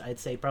Smash, I'd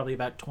say probably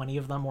about 20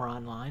 of them were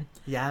online.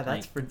 Yeah,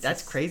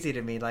 that's crazy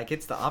to me. Like,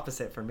 it's the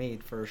opposite for me,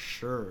 for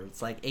sure.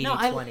 It's like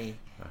 80-20.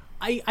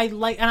 I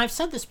like, and I've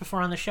said this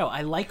before on the show,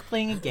 I like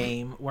playing a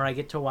game where I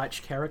get to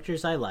watch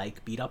characters I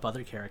like beat up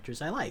other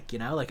characters I like, you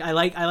know? Like, I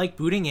like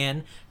booting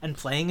in and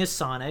playing as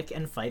Sonic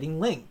and fighting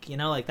Link, you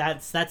know? Like,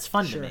 that's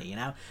fun to me, you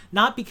know?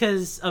 Not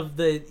because of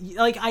the,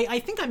 like, I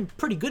think I'm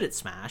pretty good at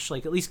Smash,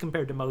 like, at least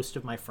compared to most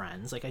of my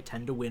friends. Like, I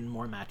tend to win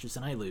more matches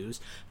than I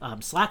lose.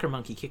 Slacker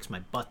Monkey kicks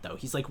my butt, though.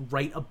 He's, like,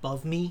 right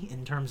above me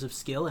in terms of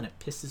skill, and it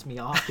pisses me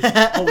off because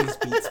he always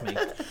beats me.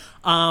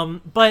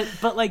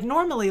 But, like,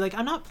 normally, like,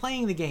 I'm not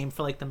playing the game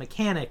for, like, the mechanics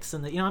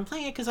and the, you know, I'm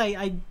playing it because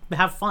I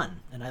have fun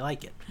and I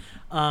like it.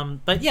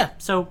 But yeah,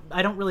 so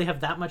I don't really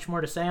have that much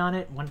more to say on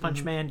it. One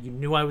Punch Man, you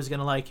knew I was going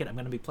to like it. I'm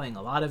going to be playing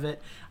a lot of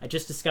it. I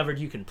just discovered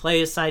you can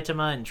play as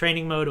Saitama in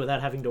training mode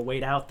without having to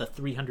wait out the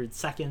 300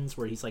 seconds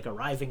where he's like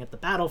arriving at the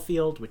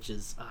battlefield, which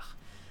is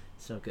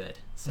so good.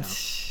 So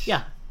yeah,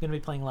 I'm going to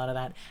be playing a lot of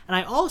that. And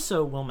I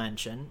also will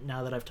mention,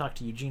 now that I've talked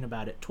to Eugene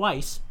about it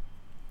twice,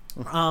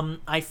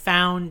 I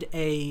found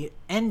a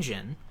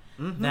engine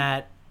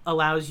that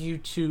allows you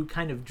to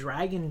kind of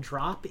drag and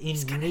drop in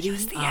Unity.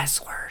 Use the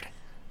S word.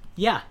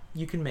 Yeah,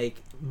 you can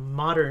make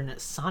modern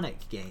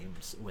Sonic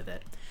games with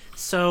it.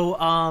 So,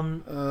 for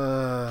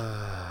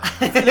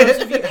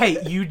those of you, hey,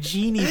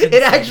 Eugene even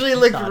it actually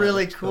looked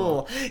really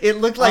cool. It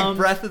looked like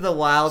Breath of the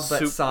Wild,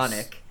 but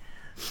Sonic.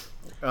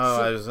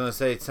 Oh, I was gonna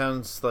say it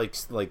sounds like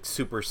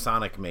Super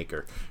Sonic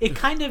Maker. It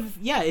kind of,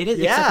 yeah, it is.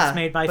 Yeah, except it's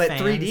made by but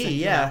fans. 3D, and,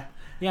 yeah.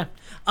 Yeah.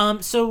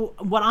 So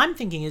what I'm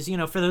thinking is, you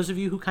know, for those of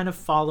you who kind of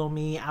follow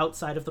me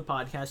outside of the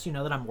podcast, you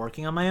know that I'm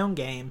working on my own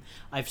game.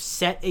 I've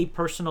set a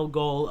personal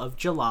goal of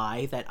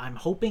July that I'm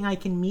hoping I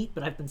can meet,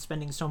 but I've been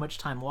spending so much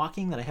time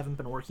walking that I haven't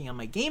been working on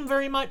my game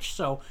very much,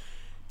 so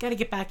got to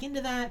get back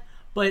into that.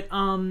 But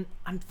I'm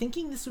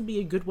thinking this would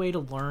be a good way to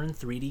learn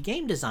 3D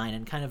game design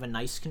in kind of a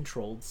nice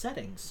controlled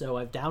setting. So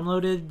I've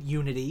downloaded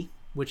Unity,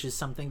 which is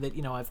something that,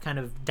 you know, I've kind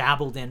of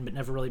dabbled in but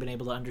never really been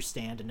able to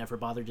understand and never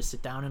bothered to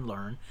sit down and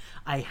learn.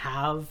 I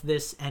have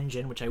this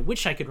engine, which I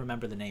wish I could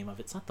remember the name of.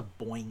 It's not the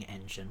Boing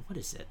engine. What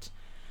is it?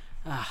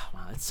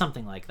 Well, it's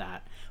something like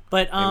that.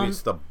 But maybe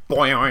it's the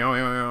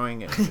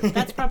boing engine.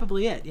 That's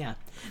probably it, yeah.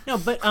 No,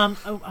 but I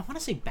want to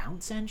say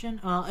Bounce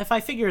engine. If I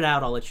figure it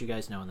out, I'll let you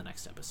guys know in the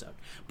next episode.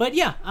 But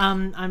yeah,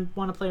 I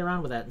want to play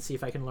around with that and see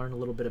if I can learn a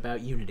little bit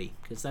about Unity,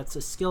 because that's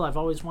a skill I've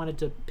always wanted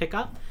to pick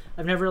up.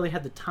 I've never really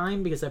had the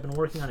time because I've been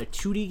working on a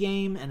 2D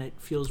game, and it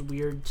feels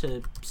weird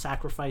to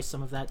sacrifice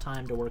some of that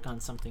time to work on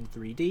something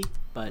 3D,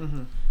 but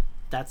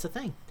that's a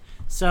thing.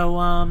 So,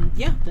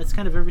 yeah, that's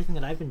kind of everything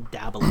that I've been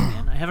dabbling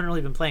in. I haven't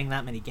really been playing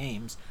that many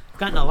games. I've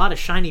gotten a lot of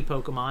shiny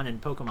Pokemon in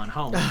Pokemon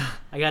Home.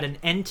 I got an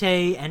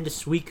Entei and a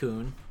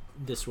Suicune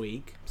this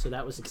week, so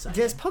that was exciting.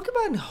 Does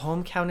Pokemon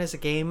Home count as a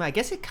game? I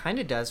guess it kind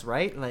of does,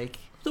 right? Like,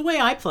 the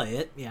way I play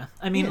it, yeah.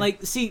 I mean,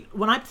 like, see,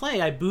 when I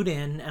play, I boot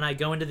in and I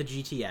go into the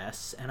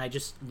GTS and I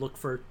just look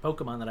for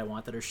Pokemon that I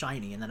want that are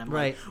shiny, and then I'm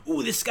like,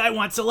 ooh, this guy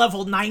wants a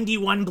level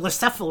 91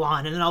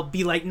 Blacephalon, and then I'll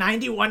be like,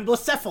 91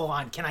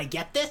 Blacephalon, can I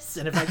get this?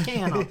 And if I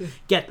can, I'll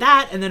get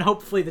that, and then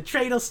hopefully the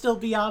trade will still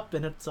be up,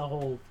 and it's a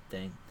whole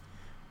thing.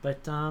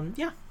 But,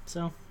 yeah,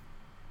 so,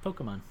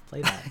 Pokemon,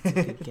 play that. It's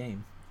a good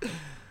game.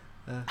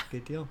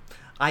 Good deal.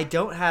 I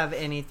don't have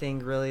anything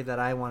really that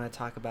I want to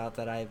talk about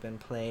that I've been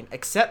playing,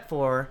 except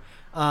for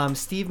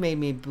Steve made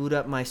me boot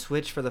up my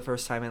Switch for the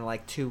first time in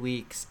like 2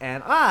 weeks,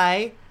 and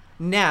I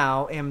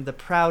now am the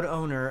proud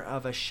owner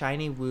of a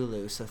shiny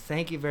Wooloo. So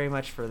thank you very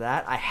much for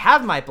that. I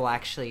have my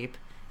black sheep,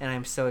 and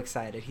I'm so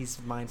excited.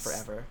 He's mine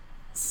forever.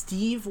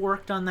 Steve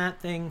worked on that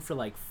thing for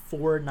like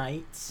 4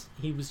 nights.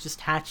 He was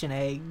just hatching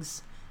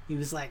eggs. He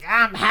was like,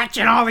 I'm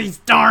hatching all these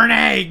darn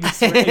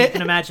eggs. You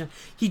can imagine.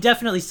 He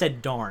definitely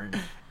said darn.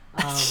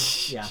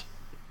 Yeah.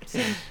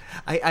 So.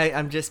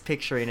 I'm just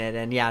picturing it,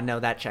 and yeah, no,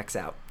 that checks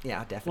out.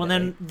 Yeah, definitely.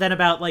 Well, then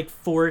about like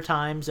 4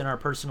 times in our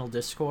personal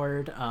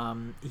Discord,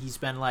 he's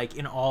been like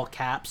in all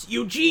caps,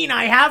 Eugene,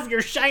 I have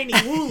your shiny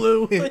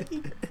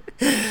Wooloo.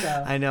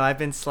 So. I know, I've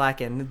been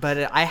slacking,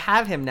 but I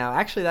have him now.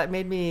 Actually,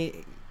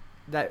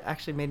 that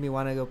actually made me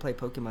want to go play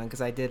Pokemon,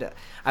 because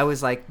I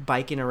was like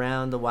biking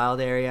around the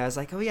wild area. I was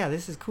like, oh yeah,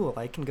 this is cool.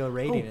 I can go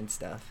raiding and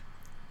stuff.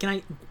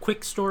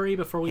 Quick story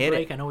before we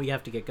break? I know we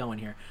have to get going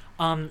here.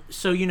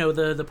 So,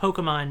 the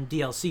Pokemon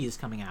DLC is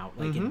coming out,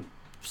 like in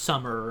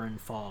summer and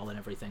fall and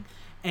everything.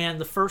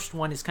 And the first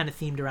one is kind of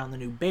themed around the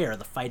new bear,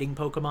 the fighting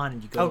Pokemon,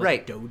 and you go to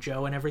the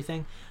dojo and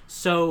everything.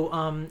 So,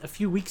 a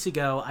few weeks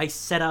ago, I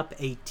set up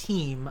a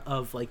team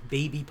of, like,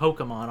 baby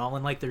Pokemon, all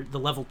in, like, the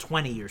level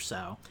 20 or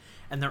so.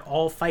 And they're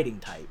all fighting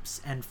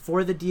types. And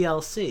for the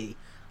DLC,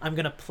 I'm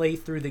going to play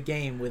through the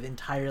game with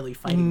entirely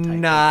fighting type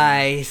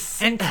Nice.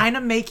 Pokemon. And kind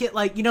of make it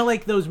like,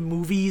 like those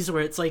movies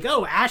where it's like,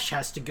 oh, Ash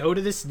has to go to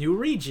this new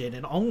region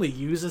and only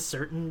use a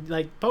certain,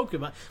 like,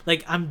 Pokemon.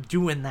 Like, I'm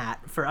doing that.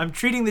 I'm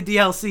treating the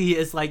DLC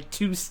as, like,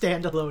 2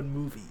 standalone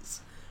movies.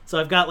 So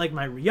I've got, like,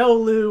 my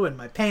Riolu and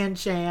my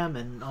Pancham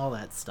and all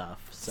that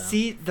stuff. So.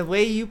 See, the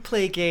way you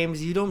play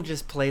games, you don't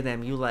just play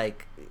them. You,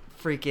 like,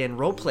 freaking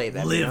roleplay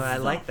them. I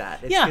like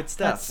that. It's good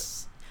stuff.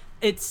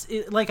 It's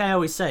like I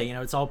always say,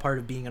 it's all part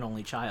of being an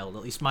only child,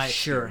 at least my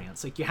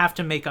experience. Like, you have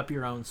to make up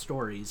your own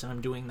stories, and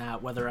I'm doing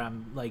that whether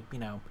I'm, like,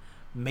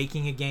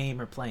 making a game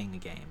or playing a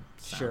game.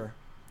 So.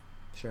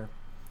 Sure.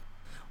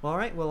 Well, all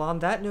right. Well, on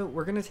that note,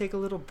 we're going to take a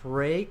little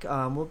break.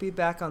 We'll be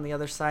back on the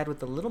other side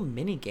with a little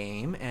mini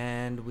game,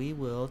 and we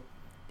will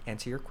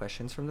answer your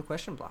questions from the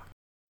question block.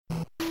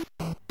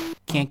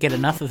 Can't get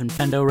enough of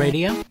Infendo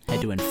Radio? Head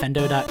to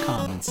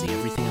infendo.com and see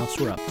everything else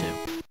we're up to.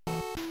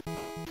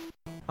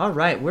 All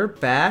right, we're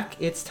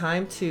back. It's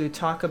time to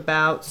talk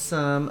about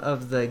some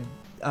of the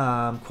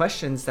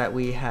questions that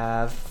we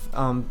have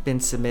been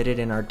submitted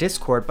in our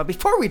Discord. But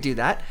before we do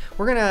that,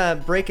 we're going to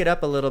break it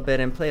up a little bit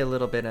and play a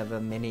little bit of a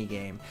mini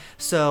game.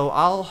 So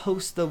I'll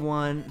host the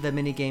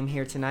mini game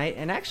here tonight.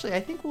 And actually,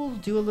 I think we'll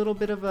do a little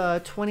bit of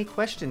a 20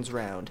 questions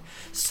round.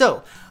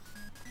 So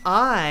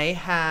I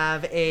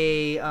have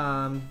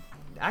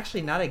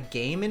actually not a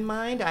game in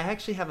mind. I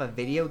actually have a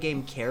video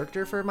game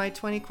character for my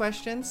 20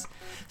 questions.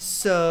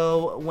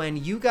 So when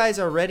you guys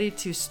are ready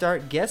to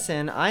start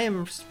guessing, I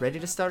am ready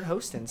to start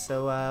hosting.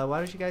 So why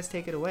don't you guys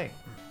take it away?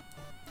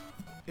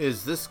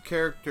 Is this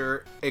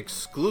character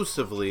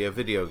exclusively a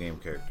video game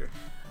character?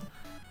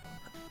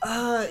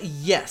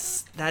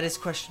 Yes. That is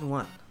question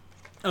 1.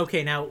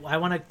 Okay, now I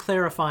want to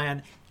clarify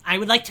I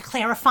would like to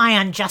clarify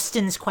on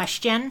Justin's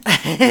question.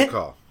 Good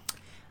call.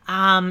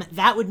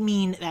 That would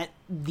mean that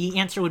the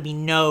answer would be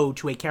no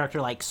to a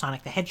character like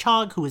Sonic the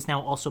Hedgehog, who has now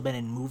also been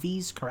in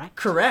movies, correct?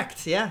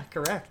 Correct, yeah,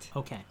 correct.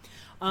 Okay.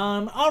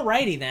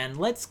 Alrighty then,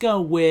 let's go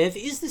with,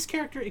 is this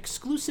character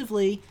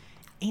exclusively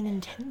a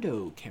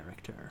Nintendo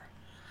character?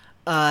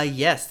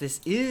 Yes, this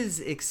is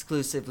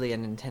exclusively a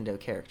Nintendo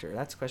character.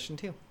 That's question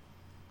 2.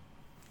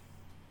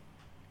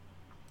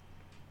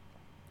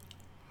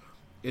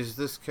 Is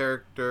this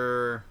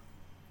character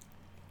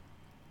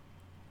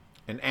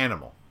an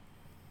animal?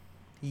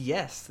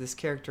 Yes, this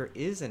character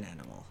is an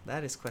animal.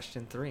 That is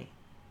question 3.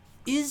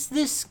 Is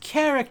this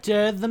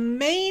character the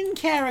main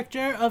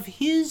character of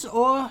his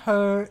or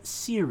her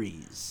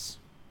series?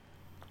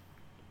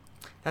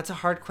 That's a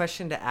hard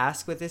question to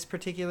ask with this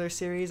particular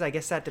series. I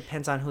guess that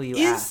depends on who you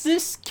ask. Is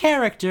this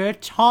character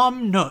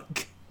Tom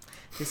Nook?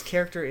 This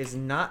character is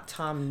not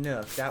Tom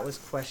Nook. That was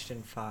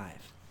question 5.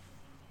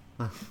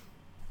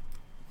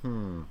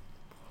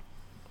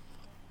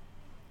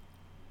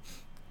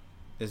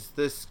 Is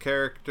this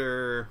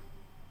character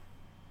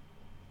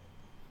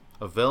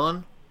a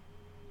villain?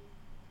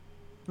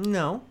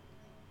 No.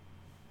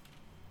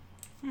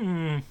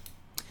 The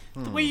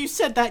way you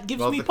said that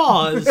gives me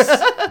pause.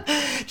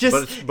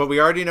 But we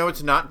already know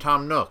it's not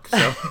Tom Nook,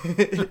 so...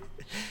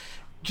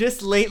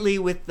 Just lately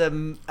with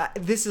the...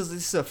 this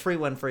is a free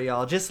one for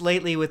y'all. Just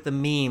lately with the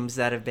memes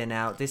that have been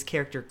out, this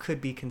character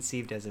could be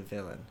conceived as a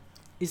villain.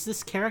 Is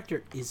this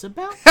character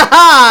Isabelle?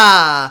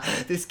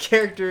 This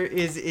character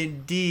is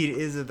indeed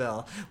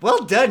Isabelle.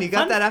 Well done. You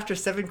got that after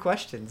 7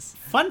 questions.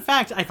 Fun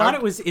fact, I thought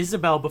it was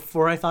Isabelle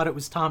before I thought it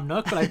was Tom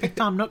Nook, but I picked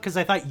Tom Nook because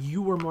I thought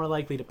you were more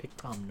likely to pick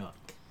Tom Nook.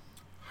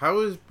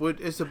 Would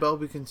Isabelle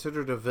be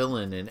considered a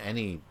villain in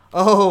any...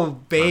 Oh,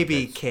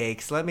 baby context?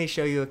 Cakes. Let me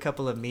show you a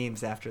couple of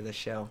memes after the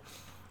show.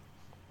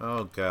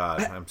 Oh,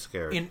 God. I'm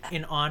scared.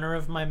 In honor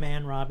of my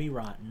man, Robbie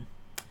Rotten.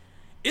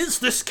 Is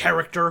this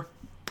character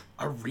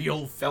A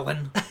real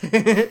villain.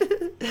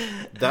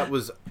 That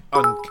was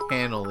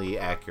uncannily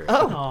accurate.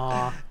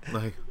 Aw.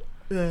 Like,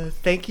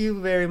 Thank you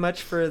very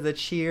much for the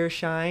cheer,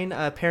 Shine.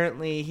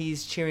 Apparently,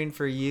 he's cheering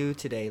for you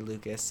today,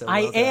 Lucas. So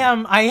well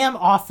done. I am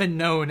often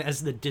known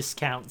as the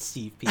discount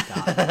Steve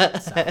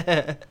Peacock.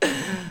 So.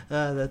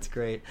 That's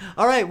great.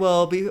 All right,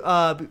 well,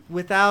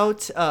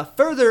 without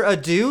further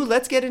ado,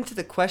 let's get into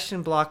the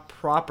question block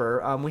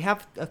proper. We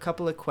have a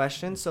couple of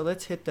questions, so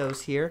let's hit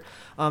those here.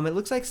 It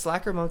looks like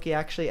Slacker Monkey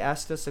actually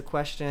asked us a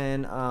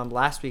question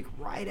last week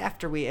right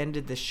after we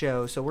ended the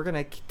show, so we're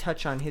going to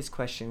touch on his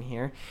question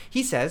here.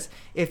 He says,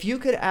 if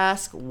you could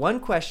ask one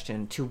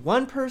question to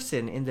one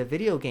person in the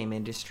video game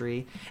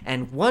industry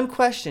and one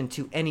question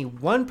to any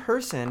one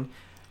person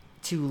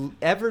to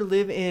ever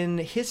live in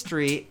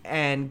history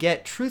and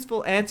get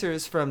truthful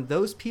answers from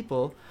those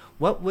people,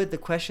 what would the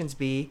questions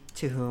be,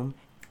 to whom,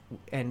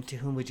 and to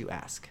whom would you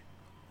ask?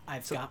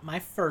 I've got my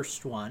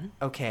first one.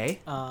 Okay.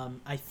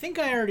 I think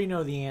I already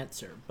know the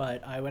answer,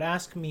 but I would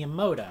ask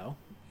Miyamoto,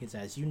 because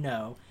as you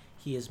know,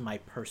 he is my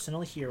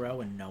personal hero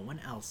and no one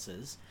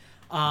else's.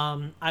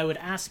 I would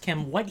ask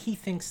him what he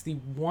thinks the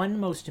one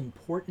most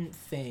important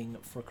thing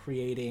for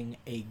creating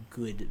a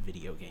good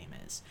video game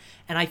is.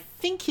 And I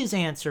think his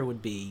answer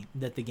would be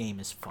that the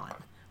game is fun.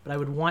 But I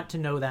would want to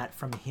know that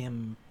from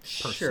him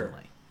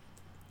personally.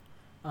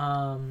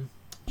 Sure.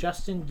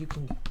 Justin, you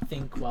can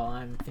think while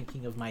I'm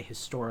thinking of my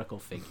historical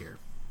figure.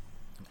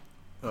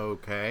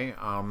 okay.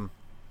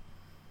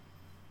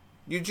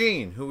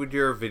 Eugene, who would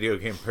your video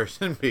game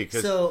person be?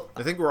 Because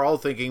I think we're all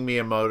thinking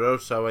Miyamoto,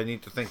 so I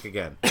need to think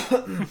again.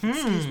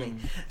 Excuse me.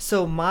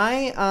 So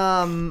my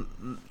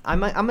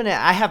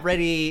I have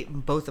ready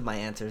both of my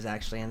answers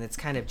actually, and it's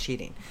kind of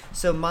cheating.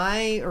 So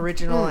my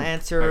original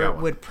answer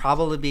would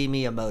probably be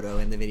Miyamoto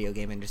in the video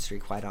game industry,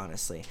 quite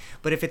honestly.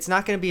 But if it's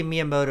not going to be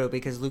Miyamoto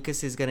because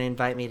Lucas is going to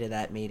invite me to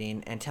that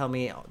meeting and tell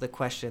me the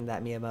question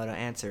that Miyamoto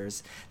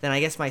answers, then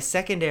I guess my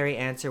secondary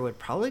answer would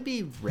probably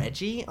be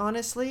Reggie,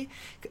 honestly.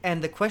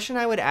 And the question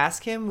I would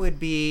ask him would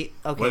be,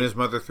 okay, when is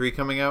Mother 3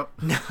 coming out?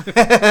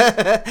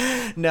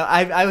 No,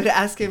 I would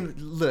ask him,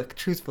 look,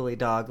 truthfully,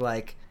 dog,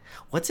 like,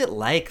 what's it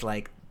like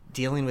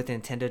dealing with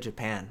Nintendo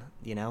Japan,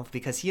 you know?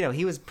 Because, you know,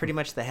 he was pretty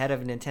much the head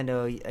of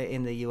Nintendo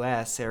in the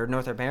U.S., or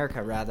North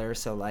America, rather,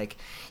 so, like,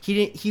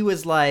 he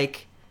was,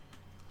 like,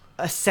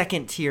 a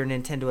second-tier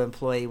Nintendo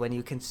employee when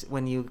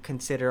you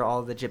consider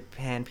all the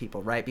Japan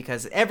people, right?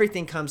 Because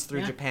everything comes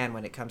through Japan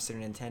when it comes to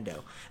Nintendo.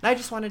 And I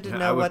just wanted to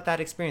know what that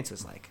experience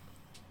was like.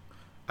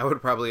 I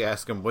would probably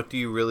ask him, what do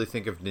you really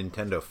think of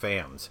Nintendo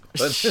fans?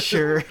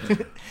 Sure.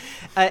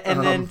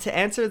 And then to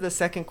answer the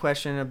second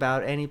question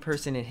about any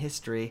person in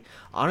history,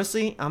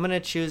 honestly, I'm going to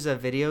choose a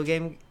video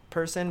game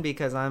person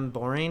because I'm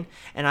boring.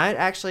 And I'd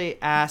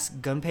actually ask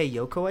Gunpei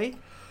Yokoi.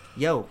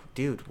 Yo,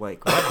 dude,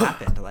 like, what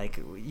happened? Like,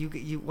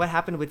 you, what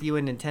happened with you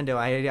and Nintendo?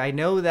 I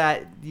know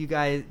that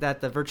that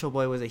the Virtual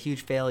Boy was a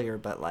huge failure,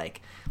 but, like,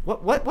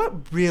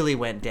 what really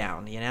went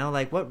down, you know?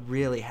 Like, what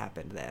really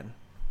happened then?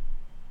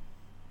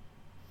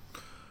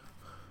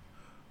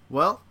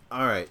 Well,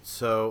 alright,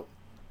 so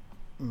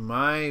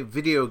my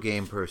video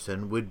game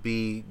person would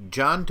be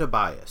John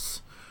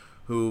Tobias,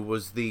 who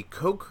was the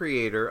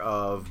co-creator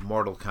of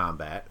Mortal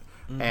Kombat,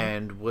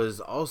 and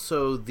was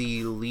also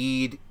the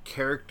lead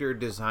character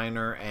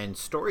designer and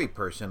story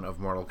person of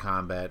Mortal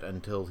Kombat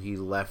until he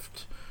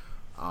left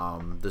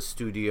the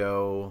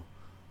studio,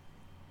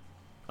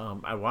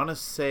 I want to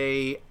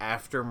say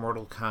after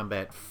Mortal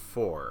Kombat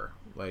 4.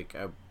 Like,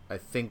 I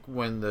think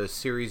when the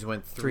series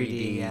went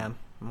 3D, yeah.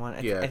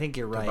 I think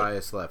you're right.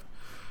 Tobias left.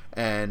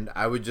 And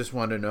I would just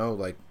want to know,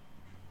 like,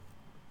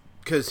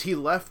 because he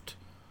left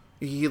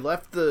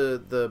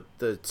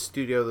the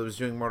studio that was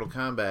doing Mortal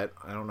Kombat.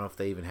 I don't know if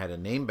they even had a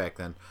name back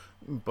then,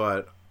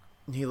 but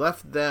he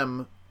left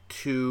them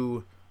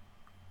to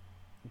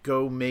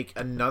go make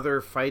another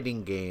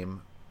fighting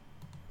game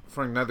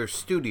for another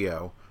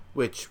studio,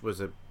 which was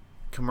a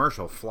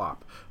commercial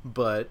flop.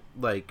 But,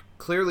 like,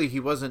 clearly he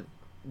wasn't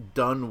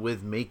done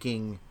with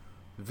making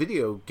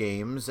video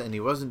games, and he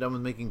wasn't done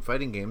with making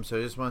fighting games, so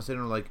I just want to say to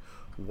him, like,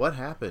 what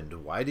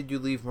happened? Why did you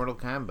leave Mortal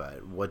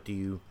Kombat? What do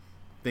you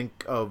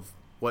think of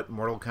what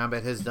Mortal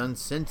Kombat has done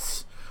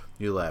since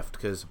you left?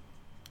 Because,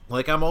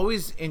 like, I'm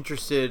always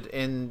interested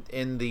in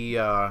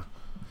the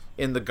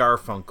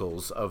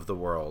Garfunkels of the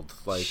world,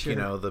 like, sure. You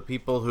know, the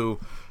people who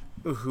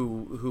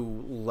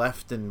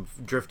left and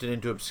drifted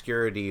into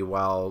obscurity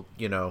while,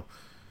 you know,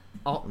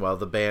 well,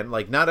 the band,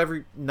 like, not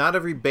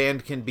every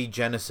band can be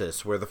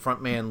Genesis, where the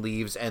front man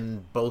leaves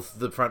and both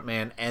the front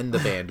man and the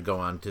band go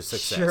on to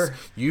success. Sure.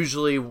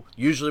 Usually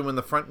when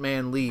the front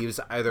man leaves,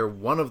 either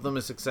one of them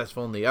is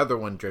successful and the other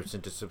one drifts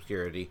into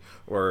obscurity,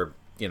 or,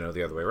 you know,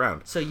 the other way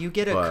around. So you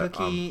get a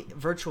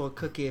virtual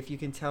cookie, if you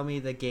can tell me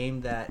the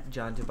game that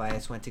John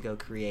Tobias went to go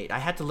create. I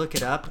had to look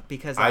it up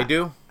because I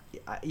do?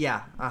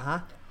 Yeah,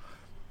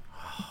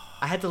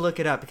 I had to look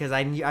it up because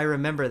I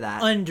remember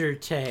that.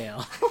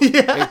 Undertale.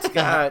 Yeah. It's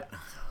got...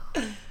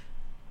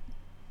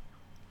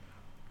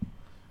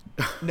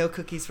 No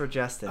cookies for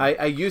Justin.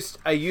 I used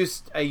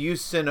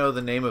to know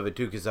the name of it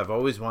too because I've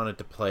always wanted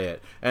to play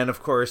it, and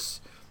of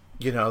course,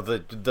 you know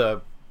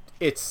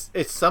it's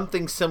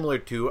something similar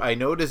to, I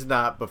know it is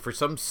not, but for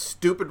some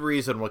stupid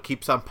reason, what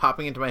keeps on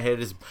popping into my head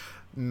is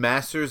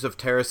Masters of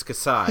Terras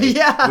Kasai,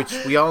 Yeah. which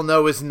we all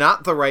know is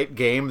not the right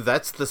game.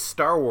 That's the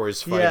Star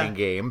Wars fighting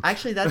game.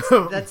 Actually,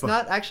 that's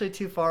not actually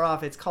too far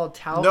off. It's called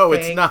Tao No,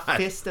 Fang it's not.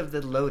 Fist of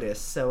the Lotus.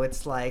 So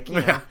it's like, you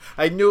know, Yeah,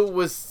 I knew it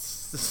was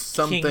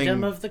something.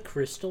 Kingdom of the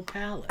Crystal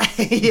Palace.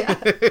 yeah.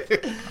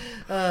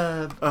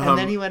 And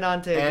then he went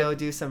on to and- go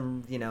do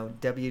some, you know,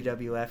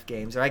 WWF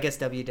games, or I guess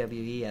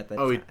WWE at the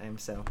Oh, he- time.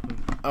 So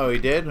Oh, he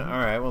did? All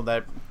right. Well,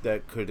 that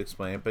could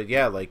explain it. But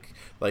yeah, like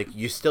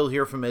you still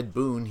hear from Ed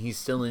Boon. He's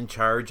still in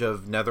charge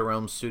of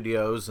NetherRealm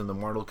Studios and the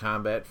Mortal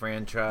Kombat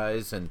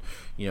franchise, and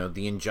you know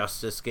the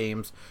Injustice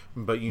games.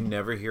 But you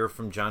never hear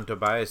from John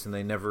Tobias, and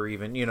they never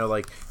even, you know,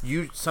 like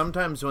you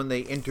sometimes when they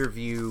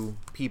interview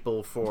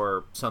people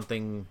for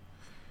something,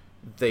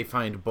 they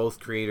find both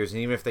creators,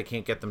 and even if they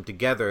can't get them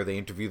together, they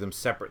interview them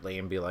separately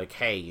and be like,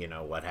 hey, you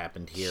know, what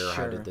happened here? How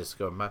Sure. did this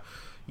go?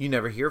 You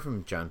never hear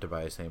from John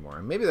Tobias anymore.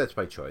 And maybe that's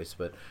by choice,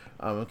 but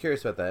I'm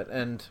curious about that.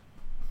 And,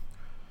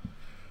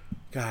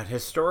 God,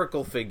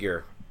 historical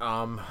figure.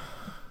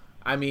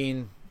 I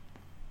mean,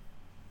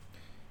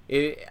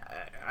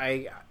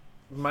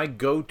 my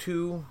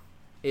go-to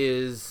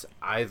is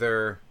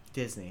either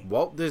Disney.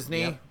 Walt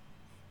Disney Yep.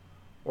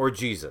 or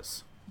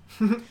Jesus.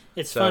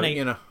 It's So, funny.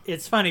 you know.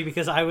 It's funny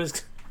because I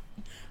was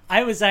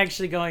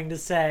actually going to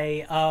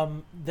say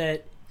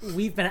that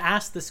we've been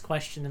asked this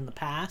question in the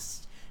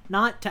past,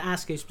 not to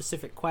ask a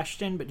specific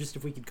question, but just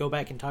if we could go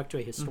back and talk to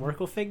a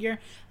historical figure.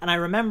 And I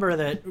remember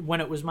that when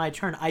it was my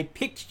turn, I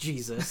picked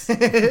Jesus.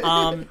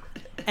 And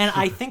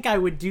I think I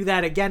would do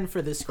that again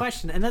for this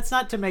question. And that's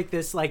not to make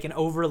this like an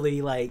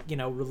overly like, you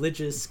know,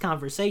 religious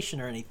conversation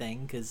or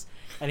anything, because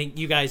I think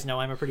you guys know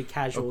I'm a pretty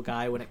casual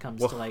guy when it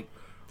comes to like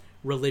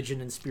religion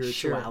and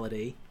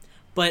spirituality.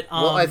 But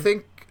Well, I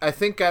think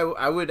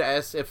I would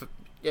ask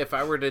if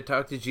I were to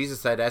talk to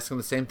Jesus, I'd ask him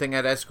the same thing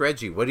I'd ask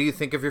Reggie. What do you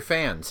think of your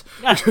fans?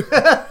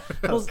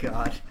 Oh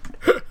God.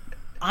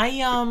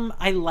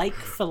 I like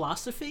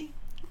philosophy,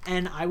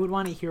 and I would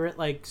want to hear it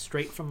like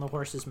straight from the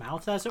horse's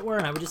mouth, as it were.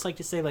 And I would just like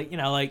to say, like, you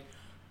know, like,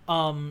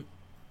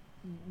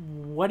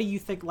 what do you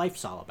think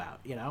life's all about?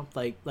 You know,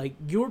 like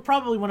you're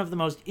probably one of the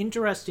most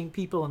interesting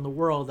people in the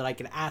world that I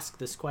could ask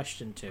this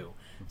question to.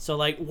 So,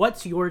 like,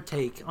 what's your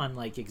take on,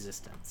 like,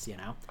 existence, you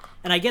know?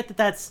 And I get that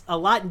that's a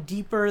lot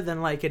deeper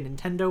than, like, a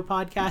Nintendo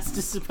podcast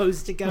is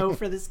supposed to go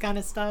for this kind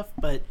of stuff,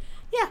 but,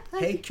 yeah,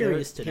 I'd be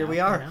curious to know. Here we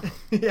are.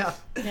 You know? Yeah.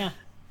 Yeah.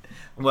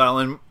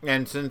 Well,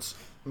 and since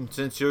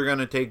you're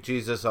gonna take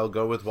Jesus, I'll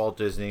go with Walt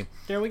Disney.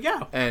 There we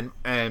go. And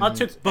I'll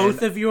took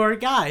both of your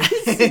guys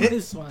in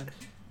this one.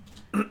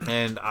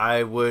 and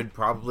I would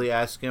probably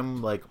ask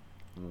him, like,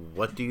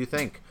 what do you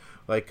think?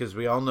 Like, because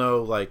we all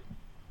know, like,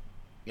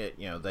 you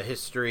know, the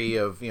history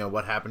of, you know,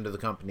 what happened to the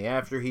company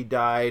after he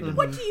died. And,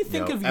 What do you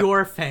think know, of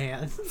your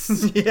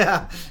fans?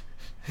 Yeah.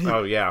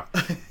 Oh yeah,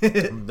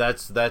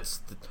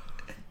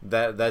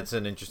 that's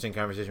an interesting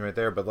conversation right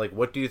there. But like,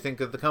 what do you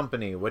think of the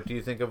company? What do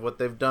you think of what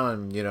they've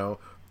done? You know,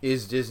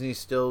 is Disney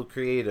still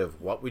creative?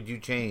 What would you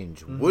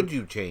change? Would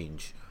you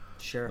change?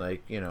 Sure.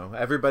 Like, you know,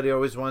 everybody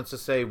always wants to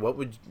say, what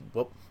would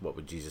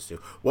Jesus do?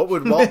 What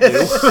would Walt do?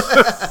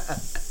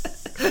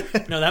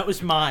 No, that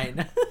was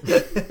mine.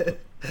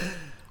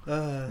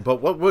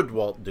 But what would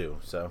Walt do?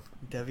 So,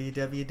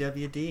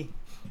 WWWD.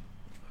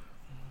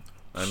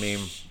 I mean,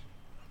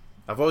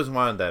 I've always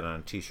wanted that on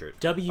a T-shirt.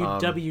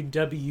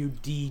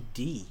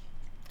 WWWDD.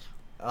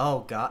 Oh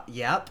God.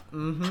 Yep.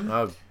 Mm-hmm.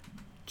 Oh,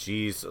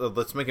 jeez.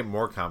 Let's make it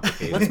more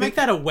complicated. Let's make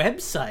that a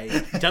website.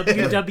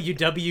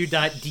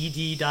 www.dd.com.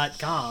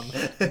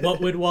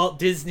 What would Walt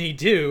Disney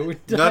do?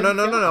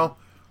 No.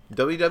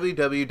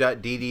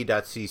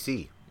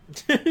 www.dd.cc.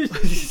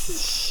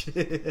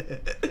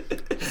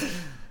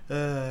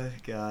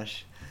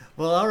 Gosh.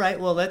 Well, all right.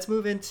 Well, let's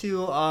move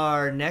into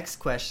our next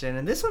question.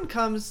 And this one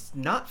comes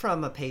not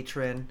from a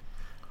patron,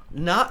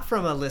 not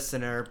from a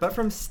listener, but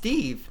from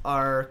Steve,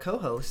 our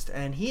co-host.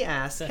 And he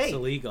asks, That's hey,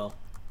 illegal.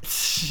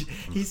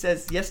 he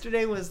says,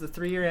 yesterday was the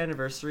 3-year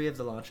anniversary of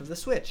the launch of the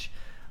Switch.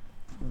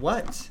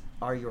 What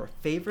are your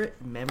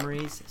favorite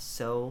memories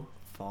so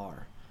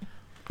far?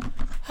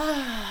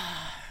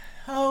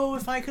 Oh,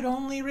 if I could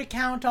only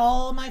recount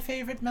all my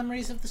favorite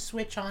memories of the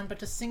Switch on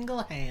but a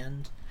single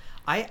hand.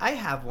 I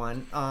have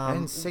one.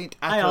 And Saint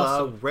I Attila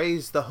also-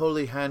 raised the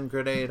holy hand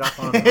grenade up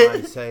on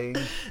high, saying,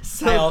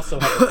 So, I also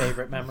have a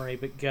favorite memory,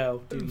 but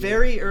go. Do you.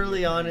 very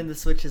early on in the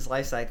Switch's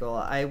life cycle,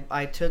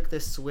 I took the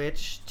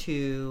Switch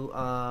to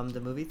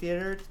the movie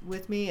theater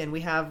with me, and we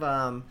have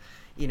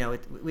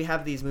we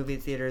have these movie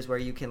theaters where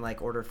you can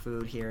like order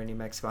food here in New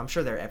Mexico. I'm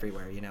sure they're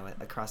everywhere, you know,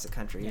 across the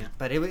country. Yeah.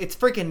 But it's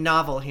freaking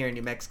novel here in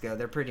New Mexico.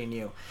 They're pretty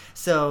new,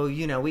 so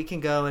you know we can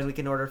go and we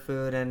can order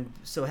food. And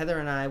so Heather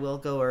and I will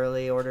go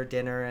early, order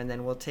dinner, and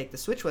then we'll take the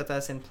Switch with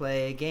us and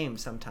play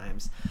games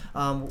sometimes.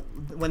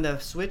 When the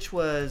Switch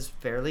was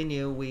fairly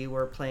new, we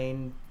were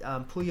playing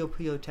Puyo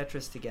Puyo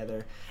Tetris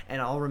together,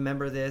 and I'll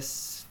remember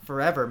this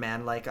forever,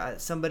 man. Like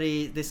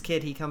this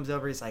kid, he comes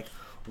over, he's like,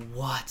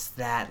 what's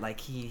that? Like,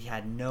 he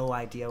had no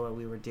idea what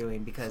we were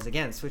doing because,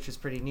 again, Switch was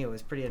pretty new. It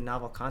was pretty a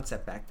novel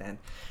concept back then.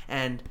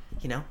 And,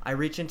 I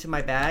reach into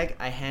my bag,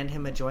 I hand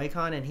him a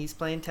Joy-Con, and he's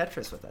playing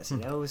Tetris with us.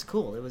 It was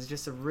cool. It was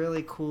just a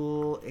really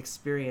cool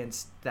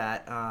experience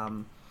that,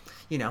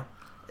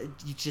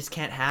 you just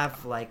can't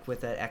have, like,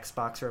 with an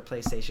Xbox or a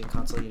PlayStation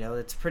console.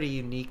 It's pretty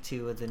unique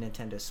to the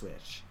Nintendo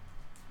Switch.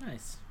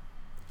 Nice.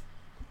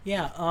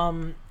 Yeah,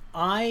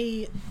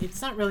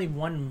 it's not really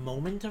one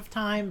moment of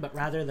time, but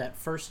rather that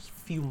first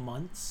few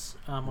months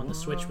when the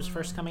Switch was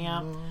first coming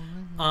out.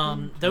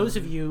 Those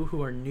of you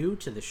who are new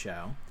to the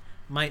show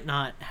might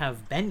not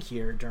have been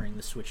here during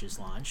the Switch's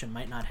launch and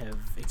might not have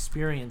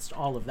experienced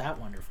all of that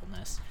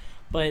wonderfulness.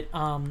 But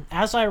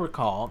as I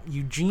recall,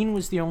 Eugene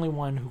was the only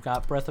one who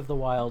got Breath of the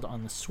Wild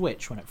on the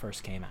Switch when it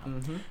first came out.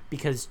 Mm-hmm.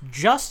 Because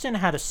Justin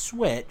had a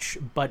Switch,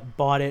 but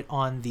bought it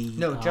on the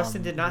No,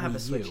 Justin did not Wii have a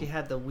Switch. U. He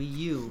had the Wii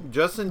U.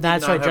 Justin did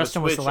That's not right, have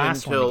Justin a was Switch the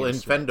last one to until get a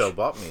Nintendo Switch.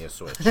 bought me a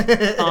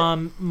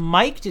Switch.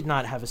 Mike did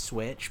not have a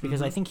Switch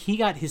because I think he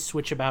got his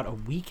Switch about a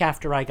week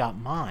after I got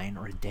mine,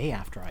 or a day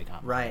after I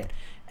got mine. Right.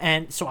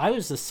 And so I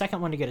was the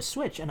second one to get a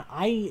Switch, and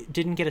I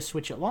didn't get a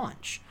Switch at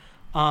launch.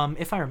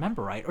 If I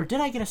remember right. Or did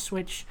I get a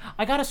Switch?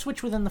 I got a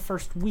Switch within the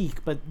first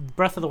week, but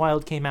Breath of the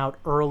Wild came out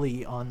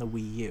early on the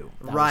Wii U.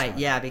 Right,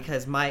 yeah,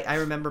 because I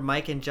remember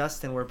Mike and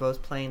Justin were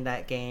both playing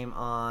that game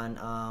on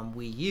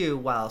Wii U,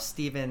 while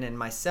Steven and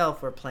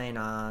myself were playing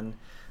on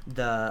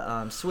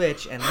the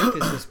Switch, and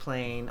Lucas was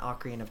playing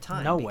Ocarina of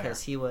Time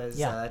because he was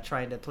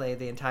trying to play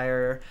the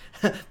entire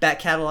back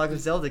catalog of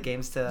Zelda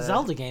games.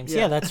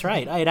 Yeah, that's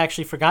right. I had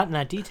actually forgotten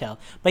that detail.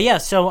 But yeah,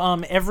 so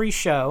every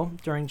show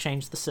during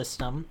Change the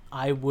System,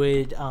 I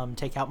would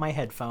take out my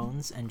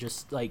headphones and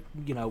just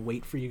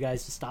wait for you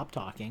guys to stop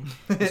talking.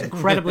 It was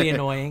incredibly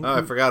annoying. Oh,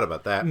 I forgot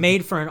about that.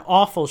 Made for an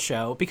awful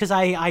show because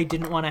I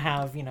didn't want to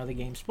have the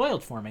game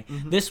spoiled for me.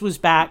 Mm-hmm. This was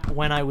back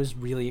when I was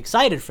really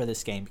excited for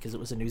this game because it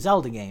was a new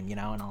Zelda game,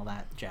 and all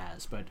that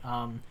jazz.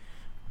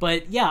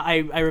 But yeah,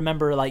 I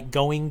remember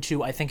going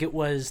to, I think it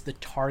was the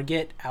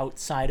Target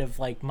outside of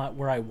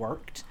where I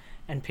worked,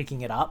 and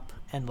picking it up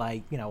and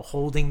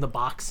holding the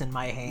box in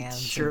my hands.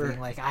 Sure.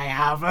 And being I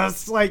have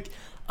this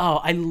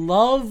I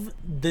love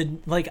the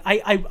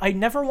I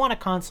never want a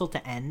console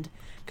to end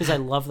because I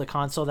love the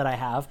console that I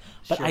have,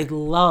 but sure. I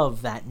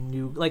love that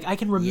new I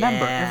can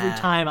remember every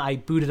time I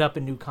booted up a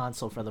new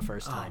console for the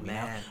first time.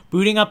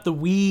 Booting up the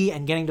Wii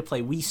and getting to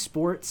play Wii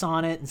Sports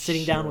on it and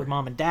sitting down with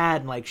mom and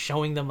dad and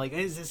showing them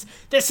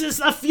this is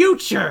the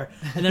future,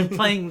 and then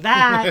playing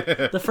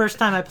that. The first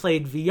time I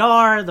played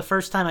VR, the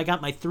first time I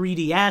got my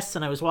 3DS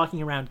and I was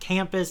walking around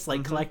campus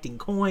collecting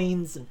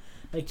coins, and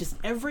just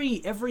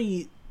every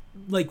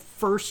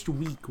first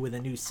week with a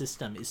new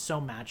system is so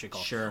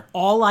magical. Sure.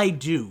 All I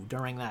do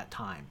during that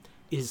time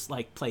is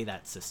play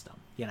that system,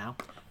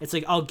 It's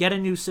I'll get a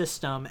new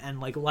system and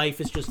life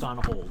is just on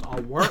hold.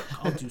 I'll work,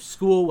 I'll do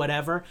school,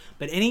 whatever.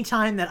 But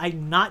anytime that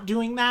I'm not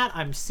doing that,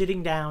 I'm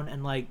sitting down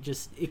and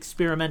just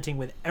experimenting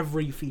with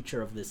every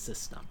feature of this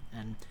system.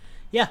 And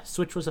yeah,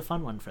 Switch was a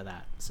fun one for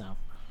that. So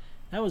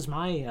that was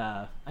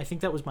my, I think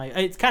that was my,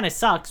 it kind of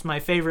sucks. My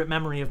favorite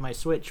memory of my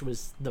Switch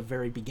was the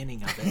very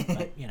beginning of it,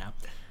 but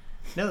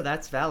No,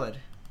 that's valid.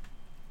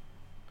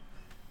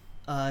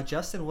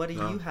 Justin, what do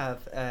you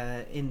have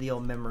in the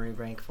old memory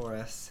bank for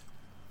us?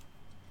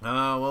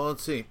 Well,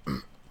 let's see.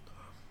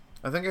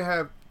 I think I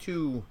have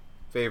two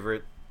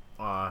favorite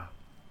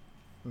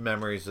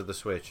memories of the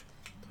Switch.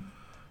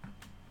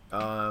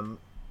 One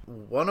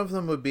of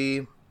them would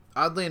be,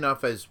 oddly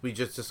enough, as we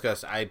just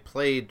discussed, I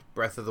played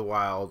Breath of the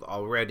Wild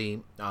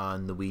already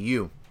on the Wii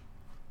U.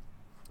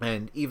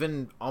 And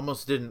even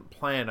almost didn't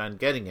plan on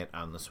getting it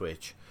on the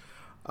Switch.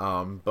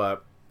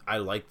 But I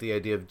liked the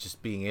idea of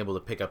just being able to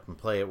pick up and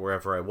play it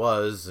wherever I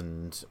was,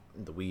 and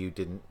the Wii U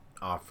didn't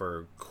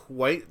offer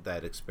quite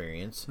that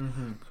experience.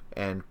 Mm-hmm.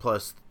 And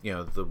plus,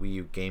 the Wii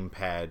U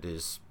gamepad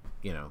is,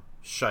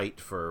 shite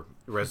for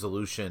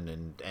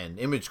resolution and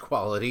image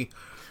quality.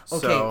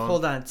 Okay,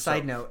 hold on.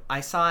 Side note.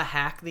 I saw a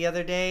hack the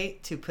other day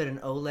to put an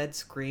OLED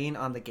screen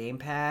on the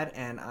gamepad,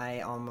 and I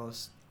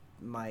almost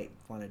might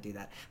want to do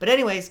that. But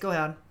anyways, go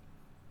ahead.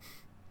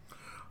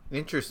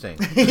 Interesting.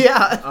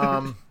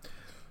 Yeah.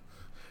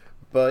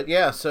 But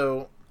yeah,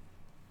 so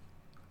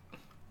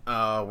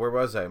where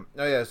was I?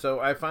 Oh yeah, so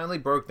I finally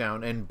broke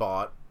down and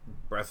bought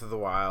Breath of the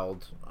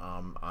Wild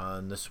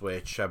on the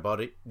Switch. I bought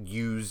it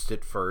used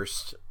at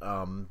first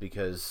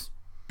because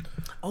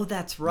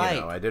that's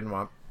right. I didn't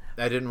want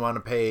to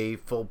pay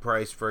full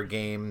price for a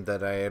game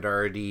that I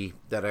already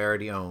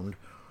owned.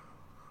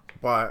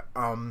 But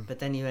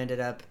then you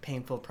ended up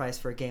paying full price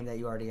for a game that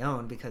you already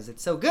owned because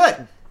it's so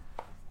good.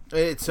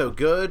 It's so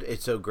good.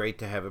 It's so great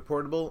to have it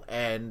portable,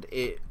 and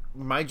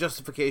my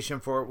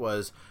justification for it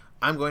was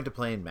I'm going to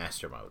play in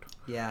master mode.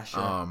 Yeah,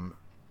 sure.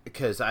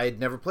 because I had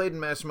never played in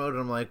Master Mode,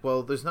 and I'm like,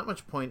 well, there's not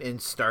much point in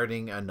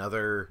starting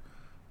another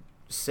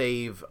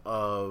save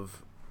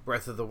of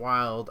Breath of the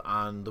Wild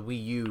on the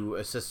Wii U,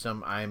 a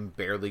system I'm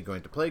barely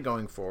going to play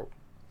going forward.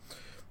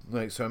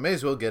 Like, so I may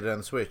as well get it on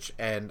the Switch.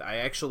 And I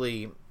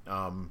actually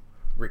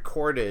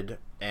recorded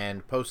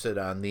and posted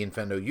on the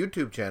Infendo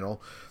YouTube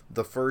channel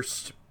the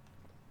first,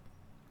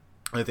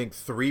 I think,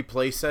 3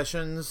 play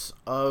sessions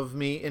of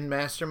me in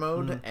Master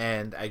Mode,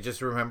 and I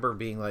just remember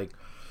being like,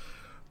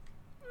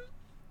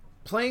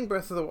 playing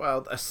Breath of the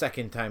Wild a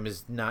second time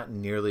is not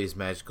nearly as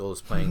magical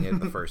as playing it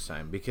the first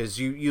time, because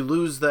you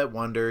lose that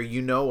wonder,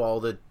 you know all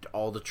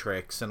the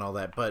tricks and all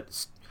that,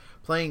 but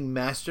playing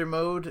Master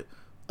Mode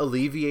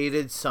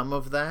alleviated some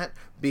of that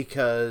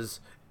because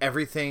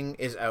everything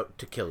is out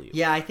to kill you.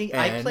 Yeah, I think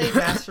I played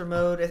Master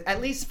Mode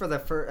at least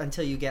for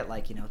until you get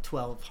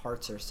 12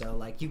 hearts or so.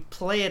 Like, you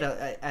play it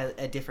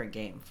a different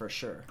game for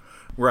sure.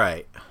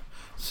 Right.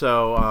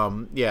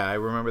 So, yeah, I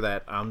remember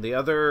that. The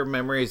other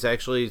memory is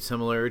actually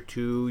similar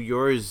to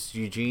yours,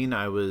 Eugene.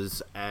 I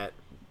was at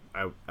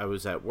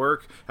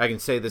work. I can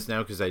say this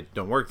now because I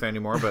don't work there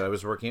anymore, but I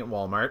was working at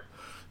Walmart.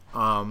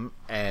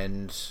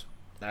 And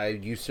I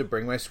used to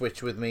bring my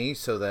Switch with me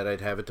so that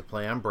I'd have it to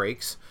play on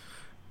breaks.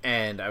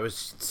 And I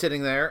was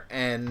sitting there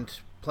and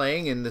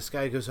playing, and this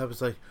guy goes up and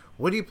is like,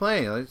 "What are you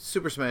playing?" Like,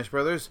 Super Smash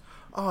Brothers.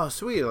 "Oh,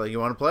 sweet. Like, you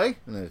want to play?"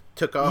 And I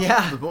took off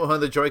one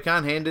of the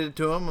Joy-Con, handed it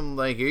to him. I'm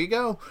like, "Here you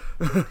go."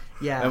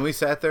 Yeah. And we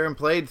sat there and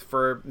played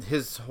for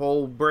his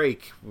whole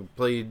break. We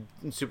played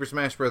Super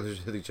Smash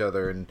Brothers with each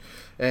other,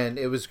 and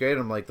it was great.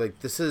 I'm like,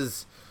 this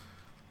is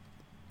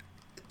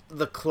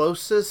the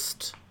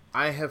closest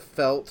I have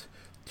felt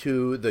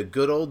to the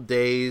good old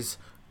days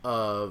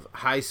of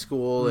high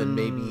school and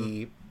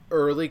maybe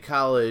early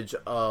college,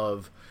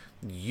 of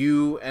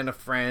you and a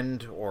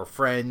friend or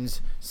friends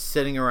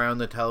sitting around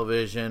the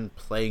television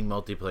playing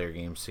multiplayer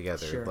games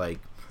together. Sure.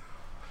 Like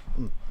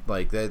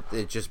that,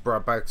 it just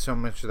brought back so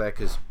much of that,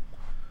 because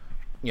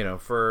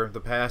for the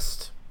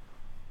past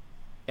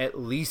at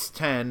least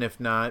 10, if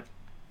not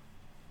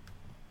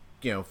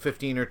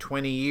 15 or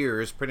 20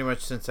 years, pretty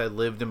much since I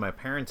lived in my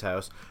parents'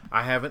 house,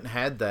 I haven't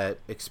had that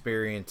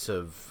experience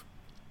of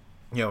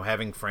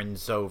having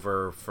friends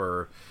over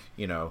for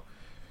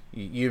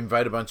you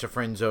invite a bunch of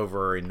friends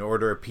over and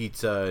order a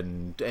pizza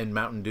and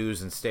Mountain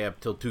Dews and stay up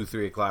till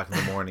 2-3 o'clock in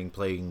the morning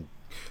playing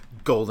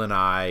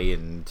GoldenEye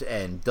and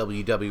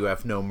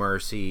WWF No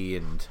Mercy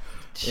and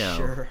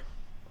Sure.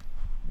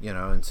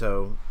 And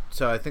so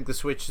I think the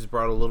Switch has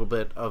brought a little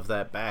bit of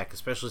that back,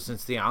 especially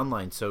since the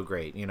online's so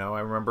great. I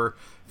remember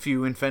a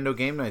few Infendo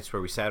game nights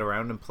where we sat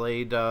around and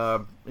played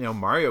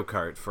Mario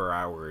Kart for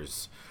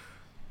hours.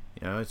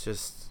 It's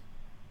just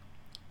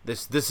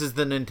This is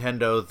the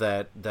Nintendo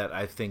that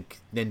I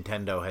think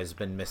Nintendo has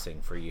been missing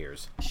for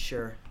years.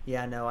 Sure.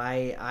 Yeah, no,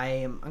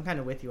 I'm kind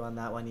of with you on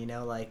that one,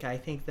 I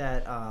think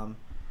that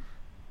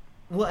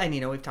well, and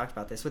we've talked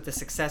about this with the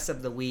success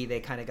of the Wii, they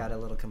kind of got a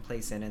little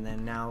complacent, and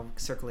then now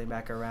circling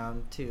back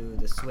around to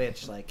the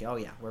Switch, oh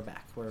yeah, we're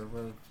back. We're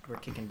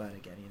kicking butt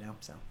again,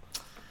 So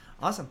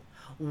awesome.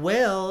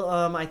 Well,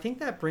 I think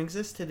that brings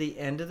us to the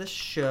end of the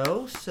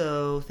show.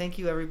 So thank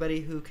you,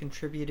 everybody who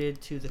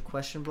contributed to the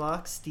question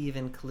block, Steve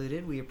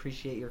included. We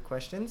appreciate your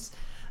questions.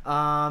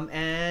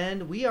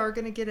 And we are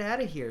going to get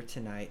out of here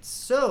tonight.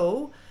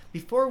 So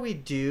before we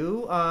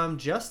do,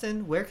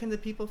 Justin, where can the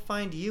people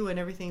find you and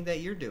everything that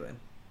you're doing?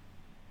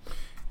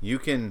 You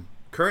can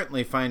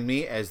currently find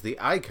me as the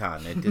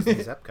icon at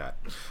Disney's Epcot.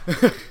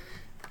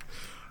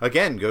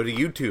 Again, go to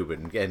YouTube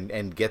and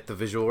get the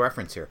visual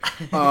reference here.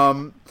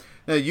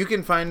 You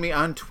can find me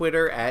on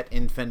Twitter at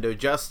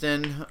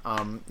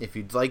InfendoJustin. If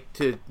you'd like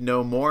to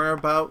know more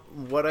about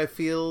what I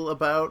feel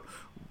about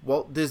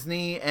Walt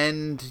Disney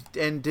and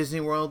Disney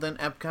World and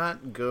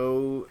Epcot,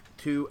 go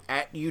to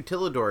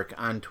 @Utilidork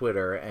on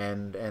Twitter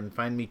and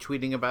find me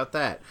tweeting about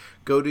that.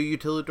 Go to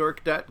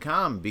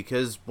utilidork.com,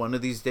 because one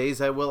of these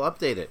days I will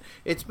update it.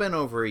 It's been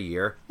over a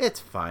year. It's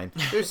fine.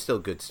 There's still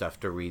good stuff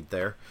to read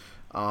there.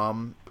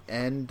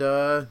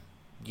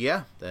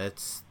 Yeah,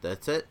 that's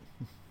it.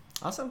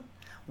 Awesome.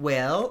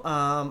 Well,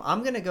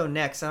 I'm going to go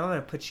next. I'm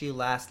going to put you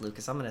last,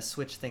 Lucas. I'm going to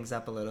switch things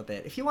up a little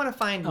bit. If you want to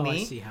find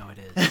me... I see how it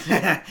is.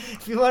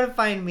 If you want to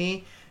find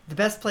me, the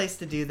best place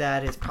to do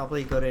that is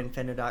probably go to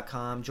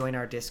Infendo.com, join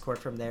our Discord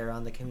from there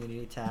on the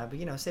community tab,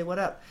 say what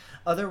up.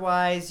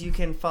 Otherwise, you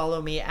can follow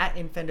me at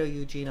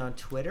InfendoEugene on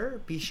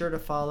Twitter. Be sure to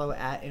follow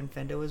at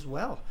Infendo as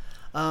well.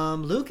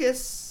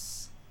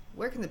 Lucas,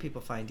 where can the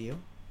people find you?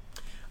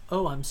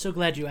 Oh, I'm so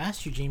glad you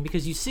asked, Eugene,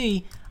 because you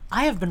see,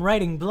 I have been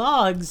writing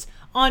blogs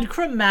on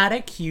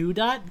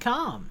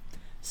ChromaticHue.com.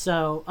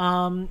 So,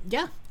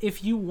 yeah,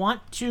 if you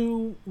want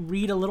to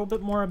read a little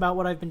bit more about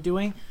what I've been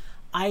doing,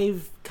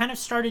 I've kind of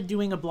started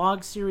doing a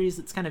blog series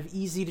that's kind of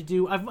easy to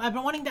do. I've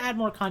been wanting to add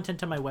more content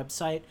to my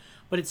website,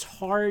 but it's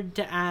hard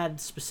to add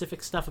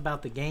specific stuff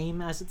about the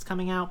game as it's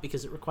coming out,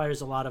 because it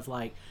requires a lot of,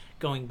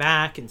 going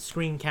back and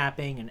screen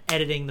capping and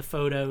editing the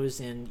photos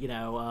in,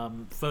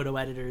 photo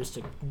editors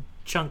to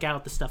chunk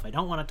out the stuff I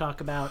don't want to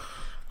talk about.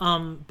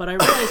 But I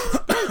realized it's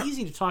pretty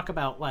easy to talk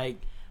about,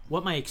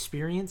 what my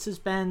experience has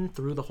been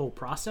through the whole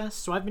process.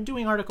 So I've been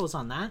doing articles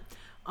on that.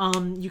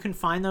 You can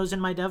find those in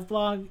my dev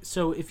blog.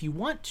 So if you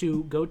want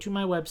to, go to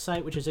my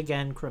website, which is,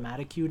 again,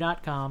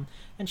 chromatiq.com,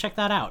 and check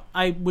that out.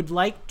 I would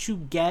like to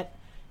get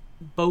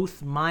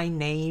both my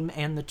name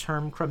and the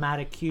term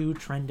Chromatic Q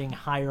trending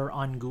higher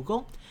on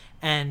Google.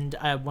 And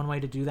one way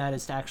to do that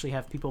is to actually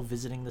have people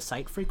visiting the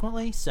site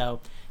frequently. So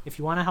if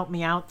you want to help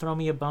me out, throw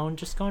me a bone,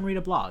 just go and read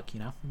a blog,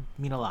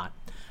 mean a lot.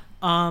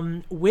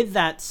 With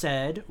that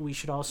said, we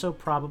should also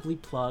probably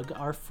plug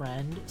our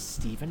friend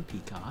Stephen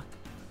Peacock,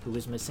 who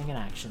is missing in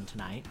action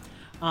tonight.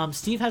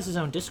 Steve has his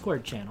own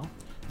Discord channel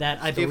that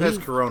I believe... Steve has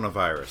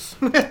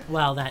coronavirus.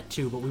 Well, that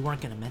too, but we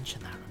weren't going to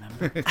mention that,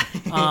 remember?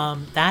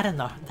 that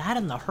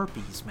and the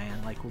herpes,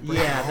 man. Like,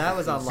 yeah, that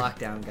was on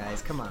lockdown,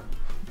 guys. Come on.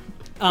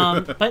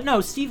 But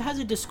no, Steve has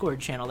a Discord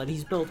channel that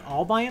he's built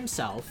all by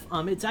himself.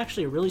 It's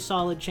actually a really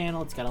solid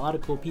channel. It's got a lot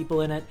of cool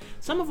people in it,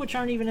 some of which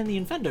aren't even in the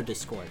Infendo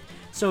Discord.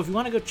 So if you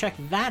want to go check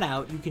that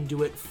out, you can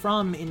do it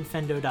from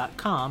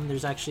infendo.com.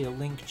 There's actually a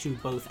link to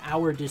both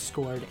our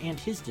Discord and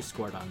his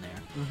Discord on there.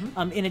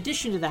 Mm-hmm. In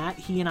addition to that,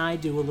 he and I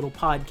do a little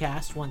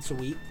podcast once a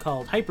week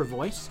called Hyper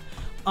Voice.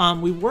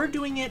 We were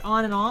doing it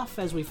on and off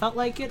as we felt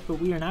like it, but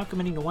we are now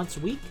committing to once a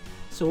week.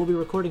 So we'll be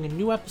recording a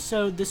new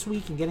episode this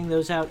week and getting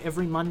those out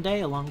every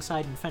Monday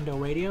alongside Infendo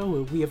Radio,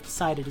 who we have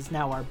decided is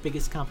now our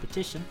biggest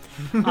competition.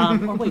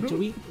 Or wait, do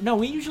we? No,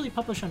 we usually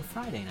publish on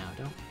Friday now,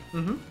 don't we?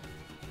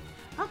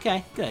 Mm-hmm.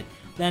 Okay, good.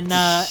 Then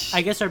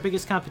I guess our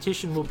biggest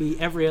competition will be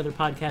every other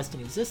podcast in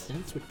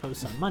existence, which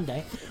posts on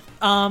Monday.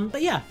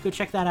 But yeah, go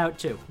check that out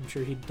too. I'm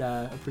sure he'd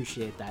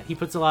appreciate that. He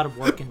puts a lot of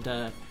work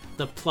into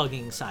the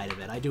plugging side of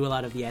it. I do a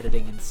lot of the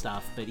editing and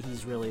stuff, but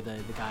he's really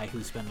the guy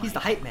who's been he's the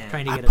hype man.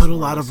 Trying to get I put a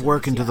lot of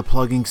work into the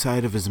plugging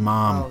side of his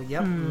mom. Oh,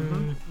 yep.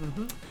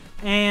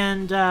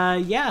 And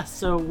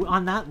so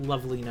on that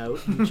lovely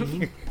note,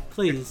 Eugene,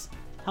 please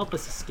help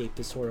us escape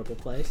this horrible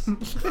place.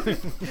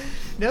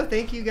 No,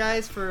 thank you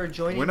guys for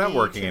joining We're not me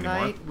working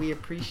tonight. anymore. We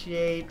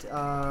appreciate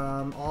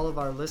all of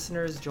our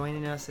listeners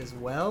joining us as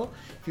well.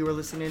 If you were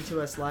listening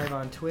to us live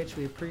on Twitch,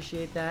 we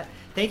appreciate that.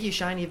 Thank you,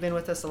 Shine. You've been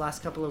with us the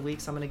last couple of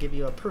weeks. I'm going to give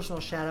you a personal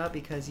shout out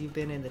because you've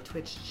been in the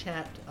Twitch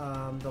chat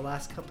the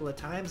last couple of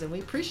times, and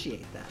we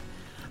appreciate that.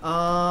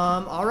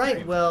 All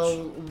right,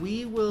 well,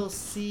 we will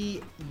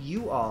see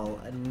you all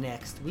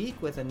next week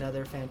with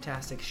another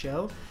fantastic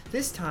show.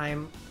 This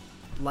time,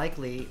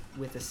 likely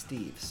with a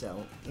Steve.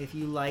 So if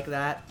you like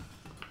that,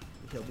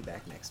 he'll be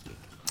back next week.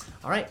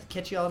 All right,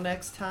 catch you all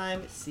next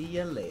time. See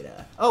you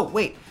later. Oh,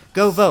 wait,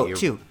 go vote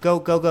too. Go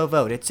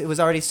vote. It was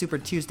already Super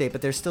Tuesday,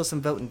 but there's still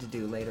some voting to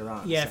do later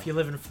on. Yeah, so. if you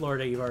live in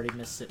Florida, you've already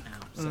missed it now.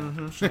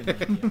 So shame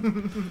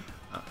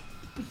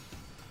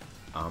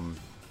on you.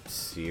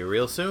 See you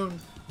real soon.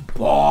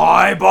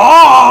 Bye bye.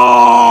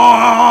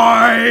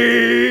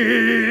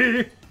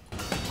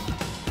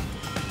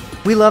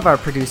 We love our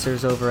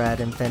producers over at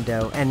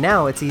Infendo, and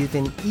now it's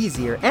even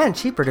easier and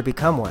cheaper to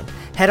become one.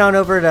 Head on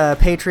over to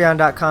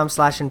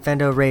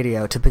patreon.com/Infendo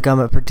Radio to become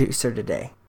a producer today.